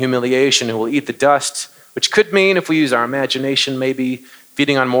belly in humiliation, who will eat the dust, which could mean, if we use our imagination, maybe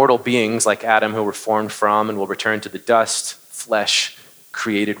feeding on mortal beings like Adam, who were formed from and will return to the dust, flesh,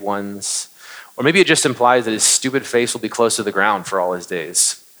 created ones. Or maybe it just implies that his stupid face will be close to the ground for all his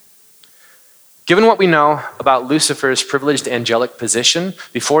days. Given what we know about Lucifer's privileged angelic position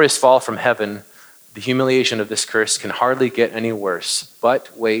before his fall from heaven, the humiliation of this curse can hardly get any worse. But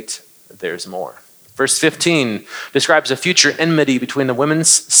wait, there's more. Verse 15 describes a future enmity between the woman's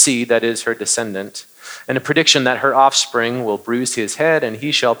seed, that is her descendant, and a prediction that her offspring will bruise his head and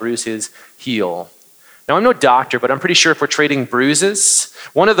he shall bruise his heel. Now, I'm no doctor, but I'm pretty sure if we're trading bruises,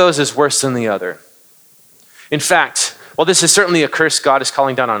 one of those is worse than the other. In fact, while this is certainly a curse God is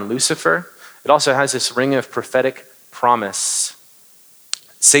calling down on Lucifer, it also has this ring of prophetic promise.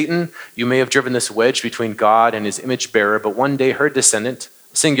 Satan, you may have driven this wedge between God and his image bearer, but one day her descendant,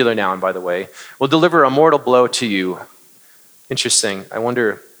 singular noun by the way, will deliver a mortal blow to you. Interesting. I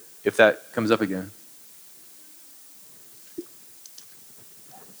wonder if that comes up again.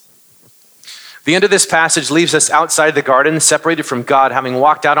 The end of this passage leaves us outside the garden, separated from God, having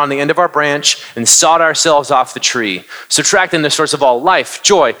walked out on the end of our branch and sawed ourselves off the tree, subtracting the source of all life,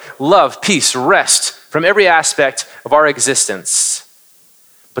 joy, love, peace, rest from every aspect of our existence.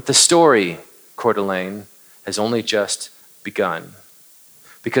 But the story, Coeur d'Alene, has only just begun.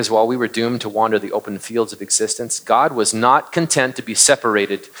 Because while we were doomed to wander the open fields of existence, God was not content to be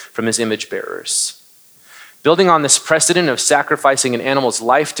separated from his image bearers. Building on this precedent of sacrificing an animal's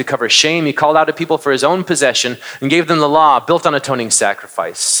life to cover shame, he called out a people for his own possession and gave them the law built on atoning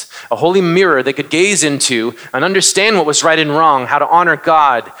sacrifice, a holy mirror they could gaze into and understand what was right and wrong, how to honor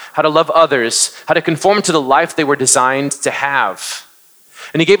God, how to love others, how to conform to the life they were designed to have.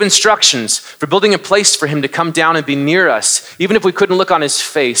 And he gave instructions for building a place for him to come down and be near us, even if we couldn't look on his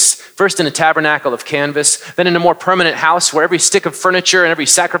face, first in a tabernacle of canvas, then in a more permanent house where every stick of furniture and every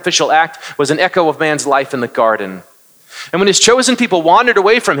sacrificial act was an echo of man's life in the garden. And when his chosen people wandered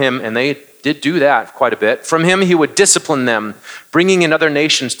away from him, and they did do that quite a bit, from him he would discipline them, bringing in other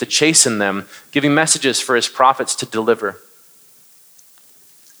nations to chasten them, giving messages for his prophets to deliver,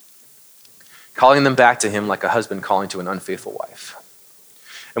 calling them back to him like a husband calling to an unfaithful wife.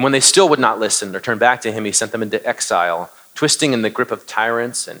 And when they still would not listen or turn back to him, he sent them into exile, twisting in the grip of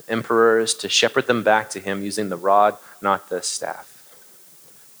tyrants and emperors to shepherd them back to him using the rod, not the staff.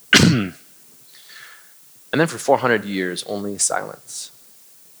 And then for 400 years, only silence.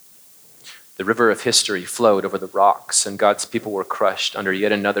 The river of history flowed over the rocks, and God's people were crushed under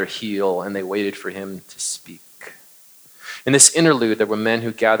yet another heel, and they waited for him to speak. In this interlude, there were men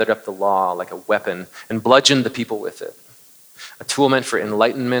who gathered up the law like a weapon and bludgeoned the people with it. A tool meant for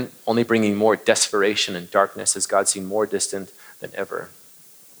enlightenment, only bringing more desperation and darkness as God seemed more distant than ever.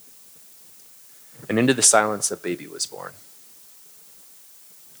 And into the silence, a baby was born.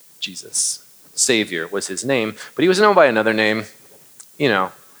 Jesus. Savior was his name, but he was known by another name,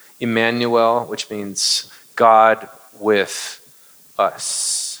 Emmanuel, which means God with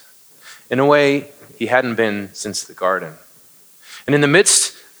us. In a way, he hadn't been since the garden. And in the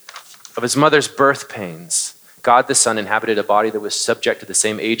midst of his mother's birth pains, God the Son inhabited a body that was subject to the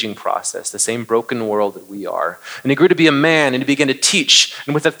same aging process, the same broken world that we are. And he grew to be a man, and he began to teach,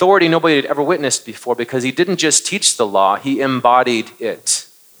 and with authority nobody had ever witnessed before, because he didn't just teach the law, he embodied it.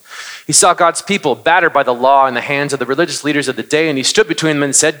 He saw God's people battered by the law in the hands of the religious leaders of the day, and he stood between them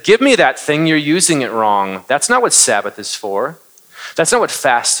and said, "Give me that thing, you're using it wrong. That's not what Sabbath is for. That's not what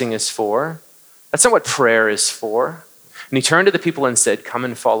fasting is for. That's not what prayer is for." And he turned to the people and said, "Come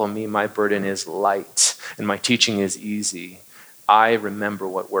and follow me. My burden is light and my teaching is easy. I remember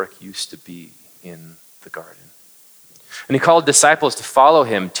what work used to be in the garden." And he called disciples to follow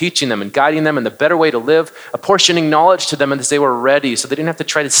him, teaching them and guiding them in the better way to live, apportioning knowledge to them as they were ready, so they didn't have to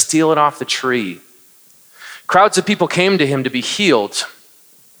try to steal it off the tree. Crowds of people came to him to be healed.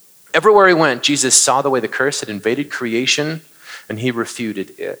 Everywhere he went, Jesus saw the way the curse had invaded creation, and he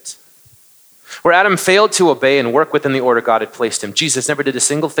refuted it. Where Adam failed to obey and work within the order God had placed him, Jesus never did a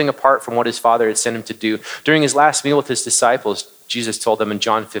single thing apart from what his Father had sent him to do. During his last meal with his disciples, Jesus told them in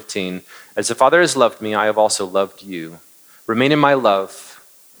John 15, "As the Father has loved me, I have also loved you. Remain in my love.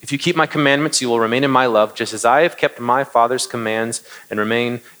 If you keep my commandments, you will remain in my love, just as I have kept my Father's commands and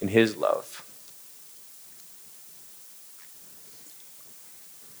remain in his love."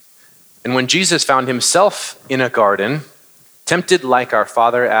 And when Jesus found himself in a garden, tempted like our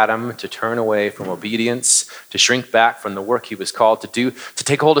father Adam to turn away from obedience, to shrink back from the work he was called to do, to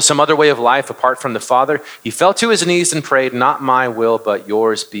take hold of some other way of life apart from the Father, he fell to his knees and prayed, "Not my will, but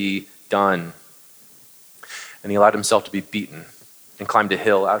yours be done." And he allowed himself to be beaten and climbed a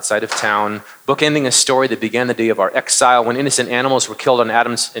hill outside of town, bookending a story that began the day of our exile when innocent animals were killed on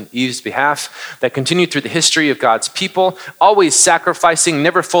Adam's and Eve's behalf, that continued through the history of God's people, always sacrificing,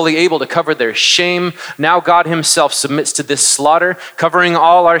 never fully able to cover their shame. Now God himself submits to this slaughter, covering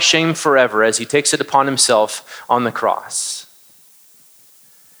all our shame forever as he takes it upon himself on the cross.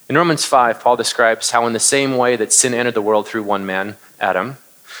 In Romans 5, Paul describes how in the same way that sin entered the world through one man, Adam,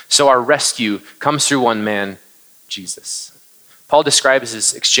 so our rescue comes through one man, Jesus. Paul describes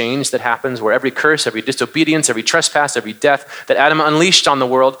this exchange that happens where every curse, every disobedience, every trespass, every death that Adam unleashed on the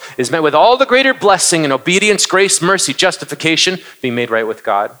world is met with all the greater blessing and obedience, grace, mercy, justification, being made right with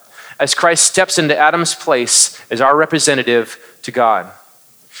God, as Christ steps into Adam's place as our representative to God.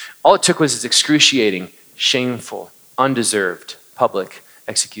 All it took was his excruciating, shameful, undeserved public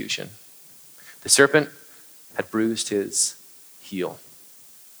execution. The serpent had bruised his heel.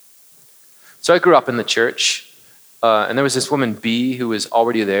 So I grew up in the church. And there was this woman, B, who was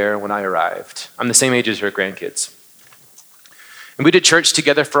already there when I arrived. I'm the same age as her grandkids. And we did church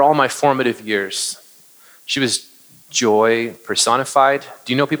together for all my formative years. She was joy personified.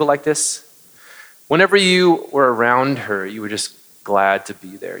 Do you know people like this? Whenever you were around her, you were just glad to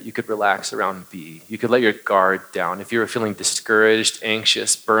be there. You could relax around B. You could let your guard down. If you were feeling discouraged,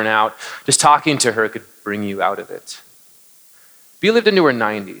 anxious, burnout, just talking to her could bring you out of it. B lived into her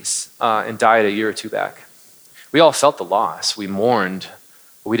 90s and died a year or two back. We all felt the loss. We mourned,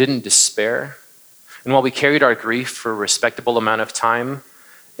 but we didn't despair. And while we carried our grief for a respectable amount of time,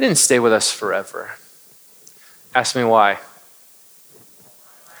 it didn't stay with us forever. Ask me why.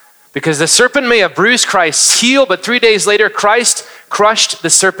 Because the serpent may have bruised Christ's heel, but 3 days later, Christ crushed the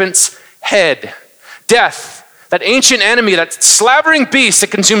serpent's head. Death, that ancient enemy, that slavering beast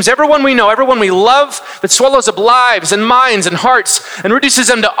that consumes everyone we know, everyone we love, that swallows up lives and minds and hearts and reduces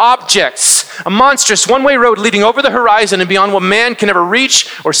them to objects. A monstrous one-way road leading over the horizon and beyond what man can ever reach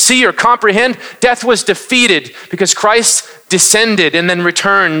or see or comprehend. Death was defeated because Christ descended and then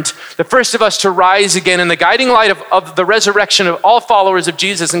returned, the first of us to rise again. In the guiding light of the resurrection of all followers of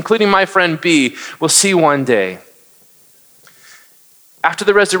Jesus, including my friend B, we'll see one day. After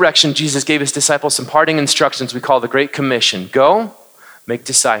the resurrection, Jesus gave his disciples some parting instructions we call the Great Commission. Go, make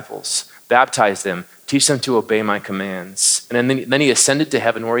disciples, baptize them, teach them to obey my commands. And then he ascended to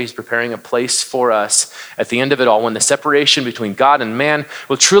heaven where he's preparing a place for us at the end of it all, when the separation between God and man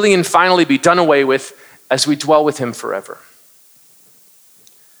will truly and finally be done away with as we dwell with him forever.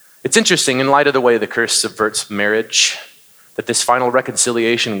 It's interesting, in light of the way the curse subverts marriage, that this final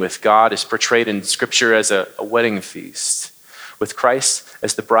reconciliation with God is portrayed in Scripture as a wedding feast, with Christ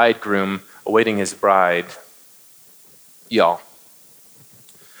as the bridegroom awaiting his bride. Y'all.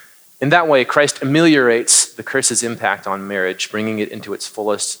 In that way, Christ ameliorates the curse's impact on marriage, bringing it into its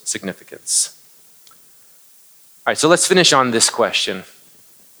fullest significance. All right, so let's finish on this question.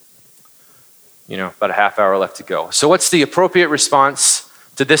 About a half hour left to go. So what's the appropriate response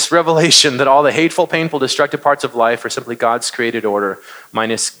to this revelation that all the hateful, painful, destructive parts of life are simply God's created order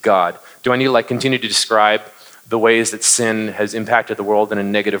minus God? Do I need to continue to describe the ways that sin has impacted the world in a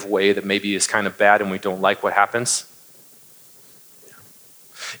negative way that maybe is kind of bad and we don't like what happens?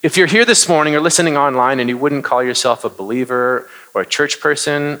 If you're here this morning or listening online and you wouldn't call yourself a believer or a church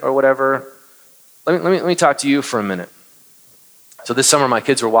person or whatever, let me talk to you for a minute. So this summer, my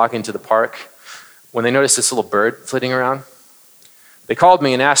kids were walking to the park when they noticed this little bird flitting around. They called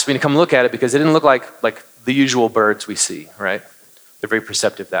me and asked me to come look at it because it didn't look like the usual birds we see, right? They're very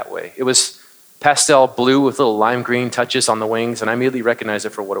perceptive that way. It was pastel blue with little lime green touches on the wings, and I immediately recognized it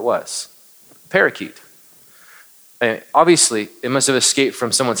for what it was. Parakeet. And obviously, it must have escaped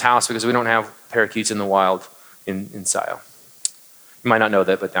from someone's house because we don't have parakeets in the wild in Scioto. You might not know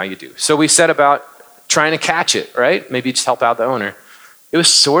that, but now you do. So we set about trying to catch it, right? Maybe just help out the owner. It was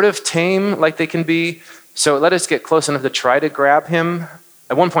sort of tame, like they can be, so it let us get close enough to try to grab him.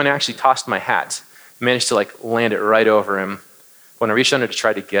 At one point, I actually tossed my hat. I managed to land it right over him. When I reached under to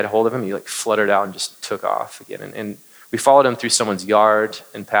try to get a hold of him, he fluttered out and just took off again. And we followed him through someone's yard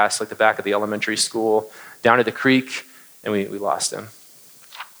and past the back of the elementary school, down to the creek, and we lost him.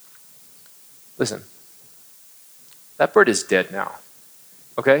 Listen, that bird is dead now,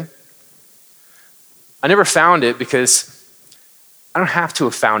 okay? I never found it because I don't have to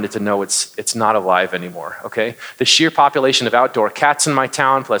have found it to know it's not alive anymore, okay? The sheer population of outdoor cats in my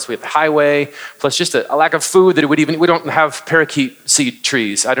town, plus we have the highway, plus just a lack of food that we don't have parakeet seed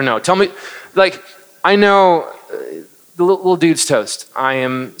trees. I don't know. Tell me, I know the little dude's toast. I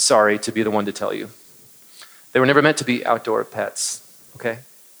am sorry to be the one to tell you. They were never meant to be outdoor pets, okay?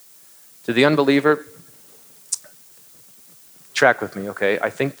 To the unbeliever, track with me, okay? I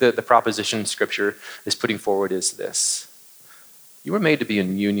think the proposition Scripture is putting forward is this. You were made to be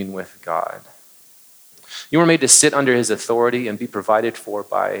in union with God. You were made to sit under his authority and be provided for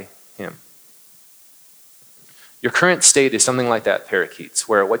by him. Your current state is something like that parakeets,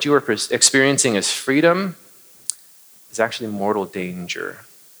 where what you are experiencing as freedom is actually mortal danger.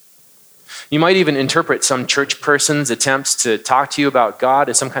 You might even interpret some church person's attempts to talk to you about God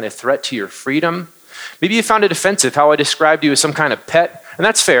as some kind of threat to your freedom. Maybe you found it offensive how I described you as some kind of pet, and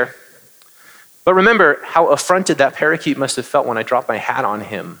that's fair. But remember how affronted that parakeet must have felt when I dropped my hat on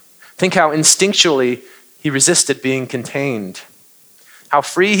him. Think how instinctually he resisted being contained. How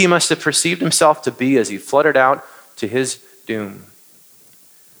free he must have perceived himself to be as he fluttered out to his doom.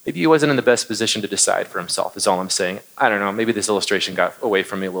 Maybe he wasn't in the best position to decide for himself, is all I'm saying. I don't know, maybe this illustration got away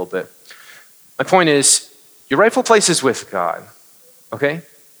from me a little bit. My point is, your rightful place is with God, okay?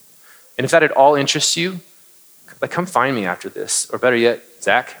 And if that at all interests you, come find me after this. Or better yet,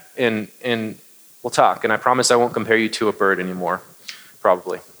 Zach, and we'll talk. And I promise I won't compare you to a bird anymore,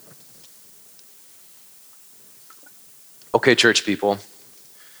 probably. Okay, church people,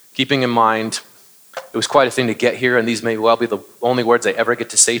 keeping in mind, it was quite a thing to get here, and these may well be the only words I ever get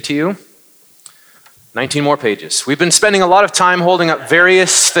to say to you. 19 more pages. We've been spending a lot of time holding up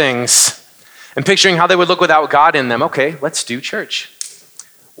various things and picturing how they would look without God in them. Okay, let's do church.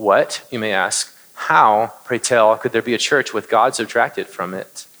 What, you may ask, how, pray tell, could there be a church with God subtracted from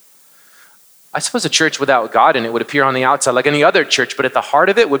it? I suppose a church without God in it would appear on the outside like any other church, but at the heart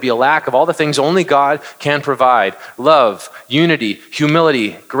of it would be a lack of all the things only God can provide: love, unity,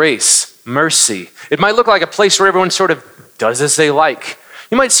 humility, grace, mercy. It might look like a place where everyone sort of does as they like.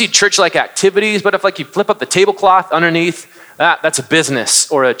 You might see church-like activities, but if you flip up the tablecloth underneath, that's a business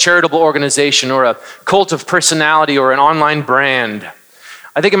or a charitable organization or a cult of personality or an online brand.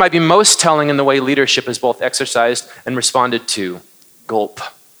 I think it might be most telling in the way leadership is both exercised and responded to. Gulp.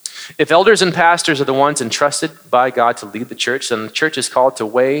 If elders and pastors are the ones entrusted by God to lead the church, then the church is called to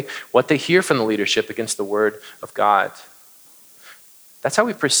weigh what they hear from the leadership against the word of God. That's how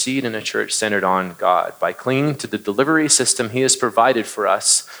we proceed in a church centered on God, by clinging to the delivery system he has provided for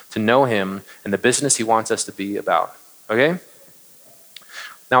us to know him and the business he wants us to be about. Okay?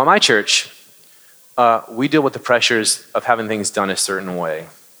 Now, in my church, we deal with the pressures of having things done a certain way.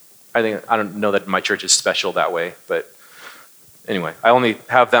 I don't know that my church is special that way, but anyway, I only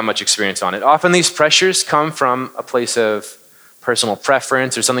have that much experience on it. Often these pressures come from a place of personal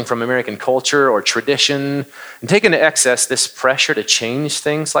preference or something from American culture or tradition. And taken to excess, this pressure to change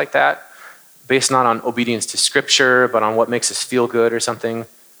things like that, based not on obedience to scripture, but on what makes us feel good or something,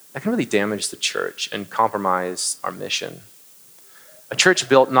 that can really damage the church and compromise our mission. A church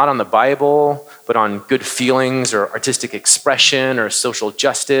built not on the Bible, but on good feelings or artistic expression or social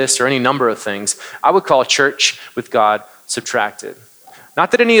justice or any number of things, I would call a church with God subtracted.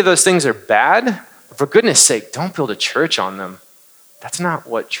 Not that any of those things are bad, but for goodness sake, don't build a church on them. That's not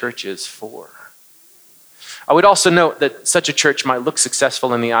what church is for. I would also note that such a church might look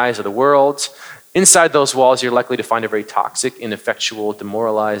successful in the eyes of the world. Inside those walls, you're likely to find a very toxic, ineffectual,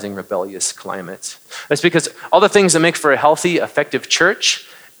 demoralizing, rebellious climate. That's because all the things that make for a healthy, effective church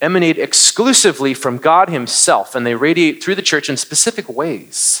emanate exclusively from God himself, and they radiate through the church in specific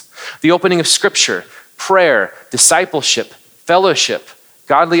ways. The opening of scripture, prayer, discipleship, fellowship,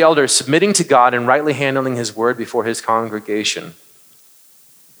 godly elders submitting to God and rightly handling his word before his congregation.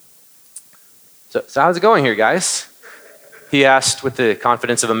 So how's it going here, guys? He asked with the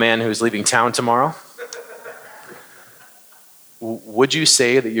confidence of a man who's leaving town tomorrow. Would you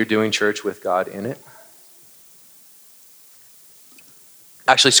say that you're doing church with God in it?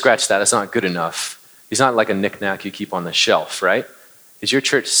 Actually, scratch that. It's not good enough. He's not like a knickknack you keep on the shelf, right? Is your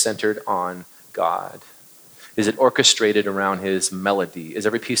church centered on God? Is it orchestrated around his melody? Is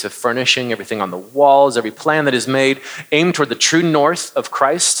every piece of furnishing, everything on the walls, every plan that is made aimed toward the true north of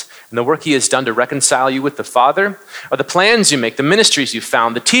Christ and the work he has done to reconcile you with the Father? Are the plans you make, the ministries you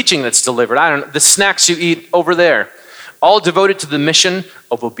found, the teaching that's delivered, the snacks you eat over there, all devoted to the mission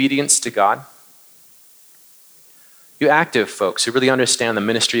of obedience to God? You active folks who really understand the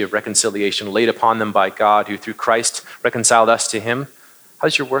ministry of reconciliation laid upon them by God, who through Christ reconciled us to him,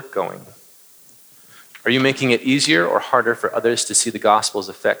 how's your work going? Are you making it easier or harder for others to see the gospel's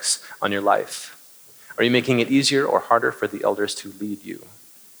effects on your life? Are you making it easier or harder for the elders to lead you?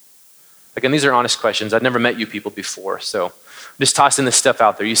 Again, these are honest questions. I've never met you people before, so I'm just tossing this stuff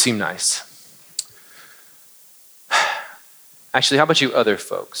out there. You seem nice. Actually, how about you other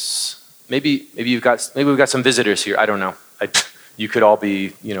folks? Maybe we've got some visitors here. I don't know. You could all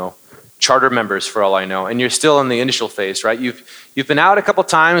be, charter members for all I know, and you're still in the initial phase, right? You've been out a couple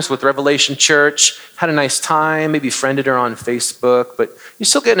times with Revelation Church, had a nice time, maybe friended her on Facebook, but you're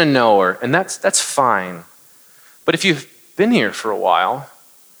still getting to know her, and that's fine. But if you've been here for a while,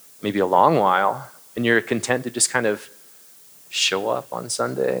 maybe a long while, and you're content to just kind of show up on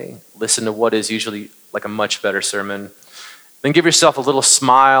Sunday, listen to what is usually like a much better sermon, then give yourself a little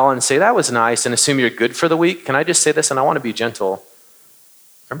smile and say, that was nice, and assume you're good for the week. Can I just say this, and I want to be gentle.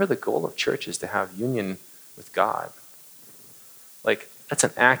 Remember, the goal of church is to have union with God. Like, that's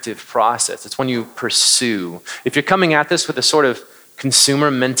an active process. It's when you pursue. If you're coming at this with a sort of consumer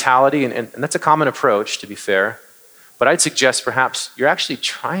mentality, and that's a common approach, to be fair, but I'd suggest perhaps you're actually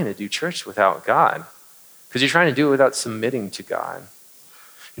trying to do church without God, because you're trying to do it without submitting to God.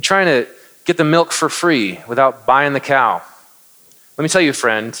 You're trying to get the milk for free without buying the cow. Let me tell you,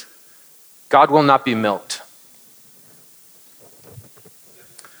 friend, God will not be milked.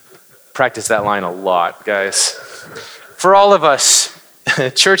 Practice that line a lot, guys. For all of us,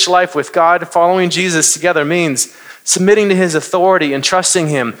 church life with God, following Jesus together means submitting to his authority and trusting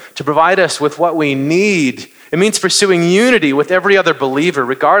him to provide us with what we need. It means pursuing unity with every other believer,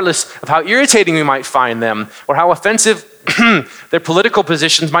 regardless of how irritating we might find them or how offensive their political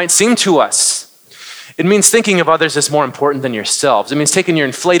positions might seem to us. It means thinking of others as more important than yourselves. It means taking your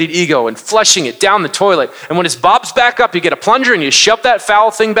inflated ego and flushing it down the toilet. And when it bobs back up, you get a plunger and you shove that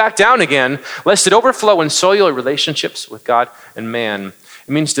foul thing back down again, lest it overflow and soil your relationships with God and man.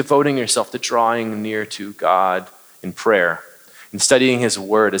 It means devoting yourself to drawing near to God in prayer and studying his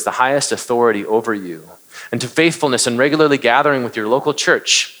word as the highest authority over you, and to faithfulness and regularly gathering with your local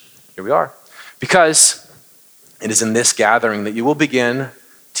church. Here we are. Because it is in this gathering that you will begin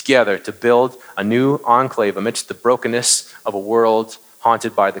together to build a new enclave amidst the brokenness of a world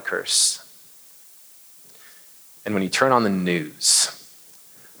haunted by the curse. And when you turn on the news,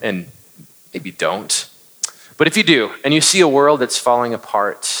 and maybe don't, but if you do, and you see a world that's falling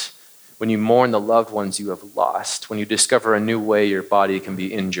apart, when you mourn the loved ones you have lost, when you discover a new way your body can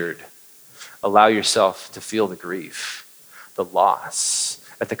be injured, allow yourself to feel the grief, the loss,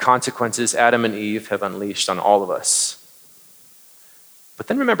 at the consequences Adam and Eve have unleashed on all of us. But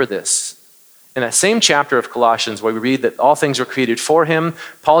then remember this. In that same chapter of Colossians where we read that all things were created for him,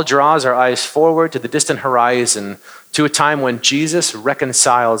 Paul draws our eyes forward to the distant horizon, to a time when Jesus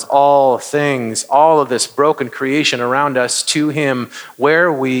reconciles all things, all of this broken creation around us to him,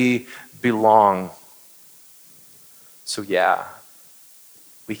 where we belong. So yeah,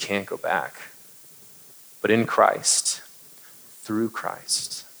 we can't go back. But in Christ, through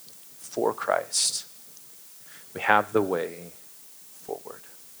Christ, for Christ, we have the way forward.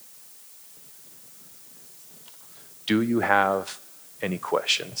 Do you have any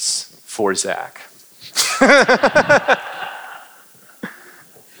questions for Zach? That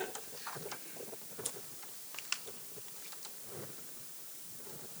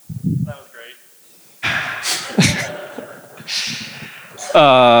was great.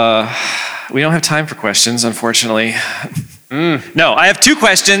 We don't have time for questions, unfortunately. No, I have two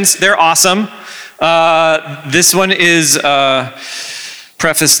questions. They're awesome. This one is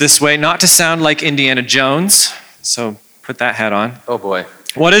prefaced this way, not to sound like Indiana Jones, so put that hat on. Oh boy.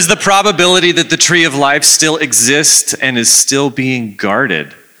 What is the probability that the tree of life still exists and is still being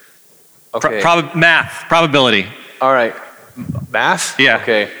guarded? Okay. Math, probability. All right. Math? Yeah.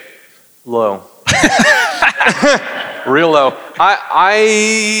 Okay. Low. Real low.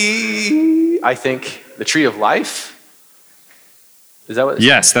 I think the tree of life? Is that what it says?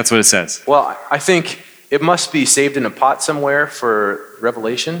 Yes, that's what it says. Well, I think it must be saved in a pot somewhere for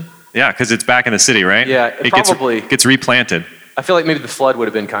Revelation. Yeah, because it's back in the city, right? Yeah, it probably gets replanted. I feel like maybe the flood would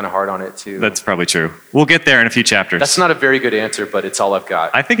have been kind of hard on it too. That's probably true. We'll get there in a few chapters. That's not a very good answer, but it's all I've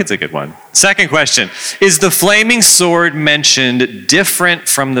got. I think it's a good one. Second question. Is the flaming sword mentioned different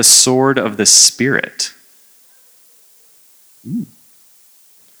from the sword of the Spirit?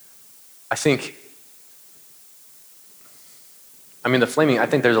 I think the flaming, I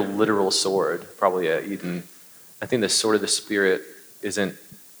think there's a literal sword, probably at Eden. I think the sword of the Spirit is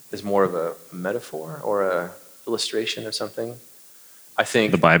more of a metaphor or a illustration of something. I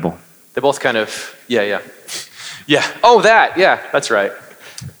think the Bible. They both kind of, yeah. Oh, that, yeah, that's right.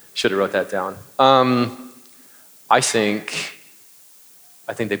 Should have wrote that down. I think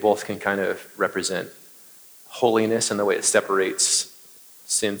they both can kind of represent holiness and the way it separates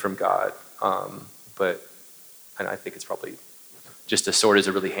sin from God. But I think it's probably just a sword is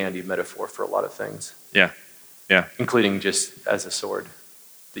a really handy metaphor for a lot of things. Yeah. Including just as a sword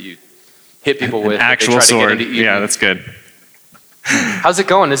that you hit people with. An actual sword. Yeah, that's good. How's it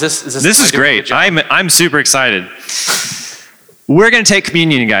going? This is great. I'm super excited. We're going to take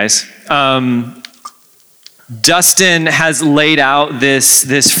communion, guys. Dustin has laid out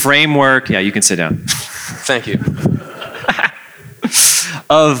this framework. Yeah, you can sit down. Thank you.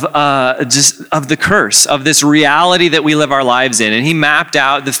 of the curse, of this reality that we live our lives in. And he mapped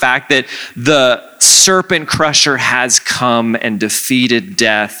out the fact that the serpent crusher has come and defeated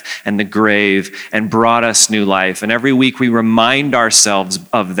death and the grave and brought us new life. And every week we remind ourselves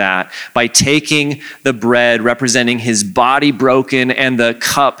of that by taking the bread representing his body broken and the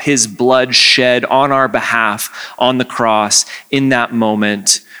cup, his blood shed on our behalf on the cross in that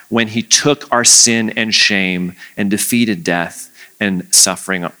moment when he took our sin and shame and defeated death and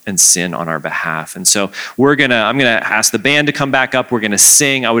suffering and sin on our behalf. And so I'm gonna ask the band to come back up. We're gonna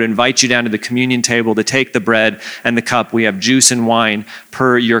sing. I would invite you down to the communion table to take the bread and the cup. We have juice and wine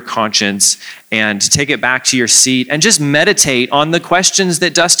per your conscience, and to take it back to your seat and just meditate on the questions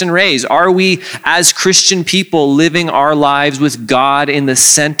that Dustin raised. Are we, as Christian people, living our lives with God in the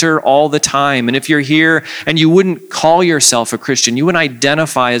center all the time? And if you're here and you wouldn't call yourself a Christian, you wouldn't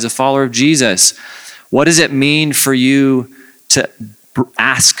identify as a follower of Jesus, what does it mean for you to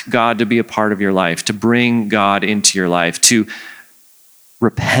ask God to be a part of your life, to bring God into your life, to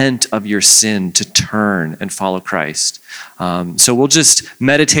repent of your sin, to turn and follow Christ? So we'll just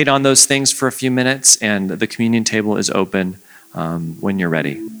meditate on those things for a few minutes, and the communion table is open when you're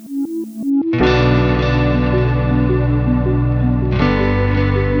ready.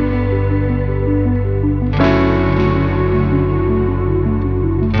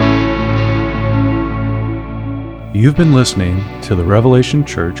 You've been listening to the Revelation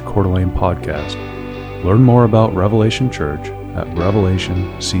Church Coeur d'Alene podcast. Learn more about Revelation Church at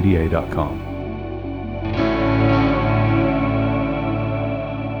revelationcda.com.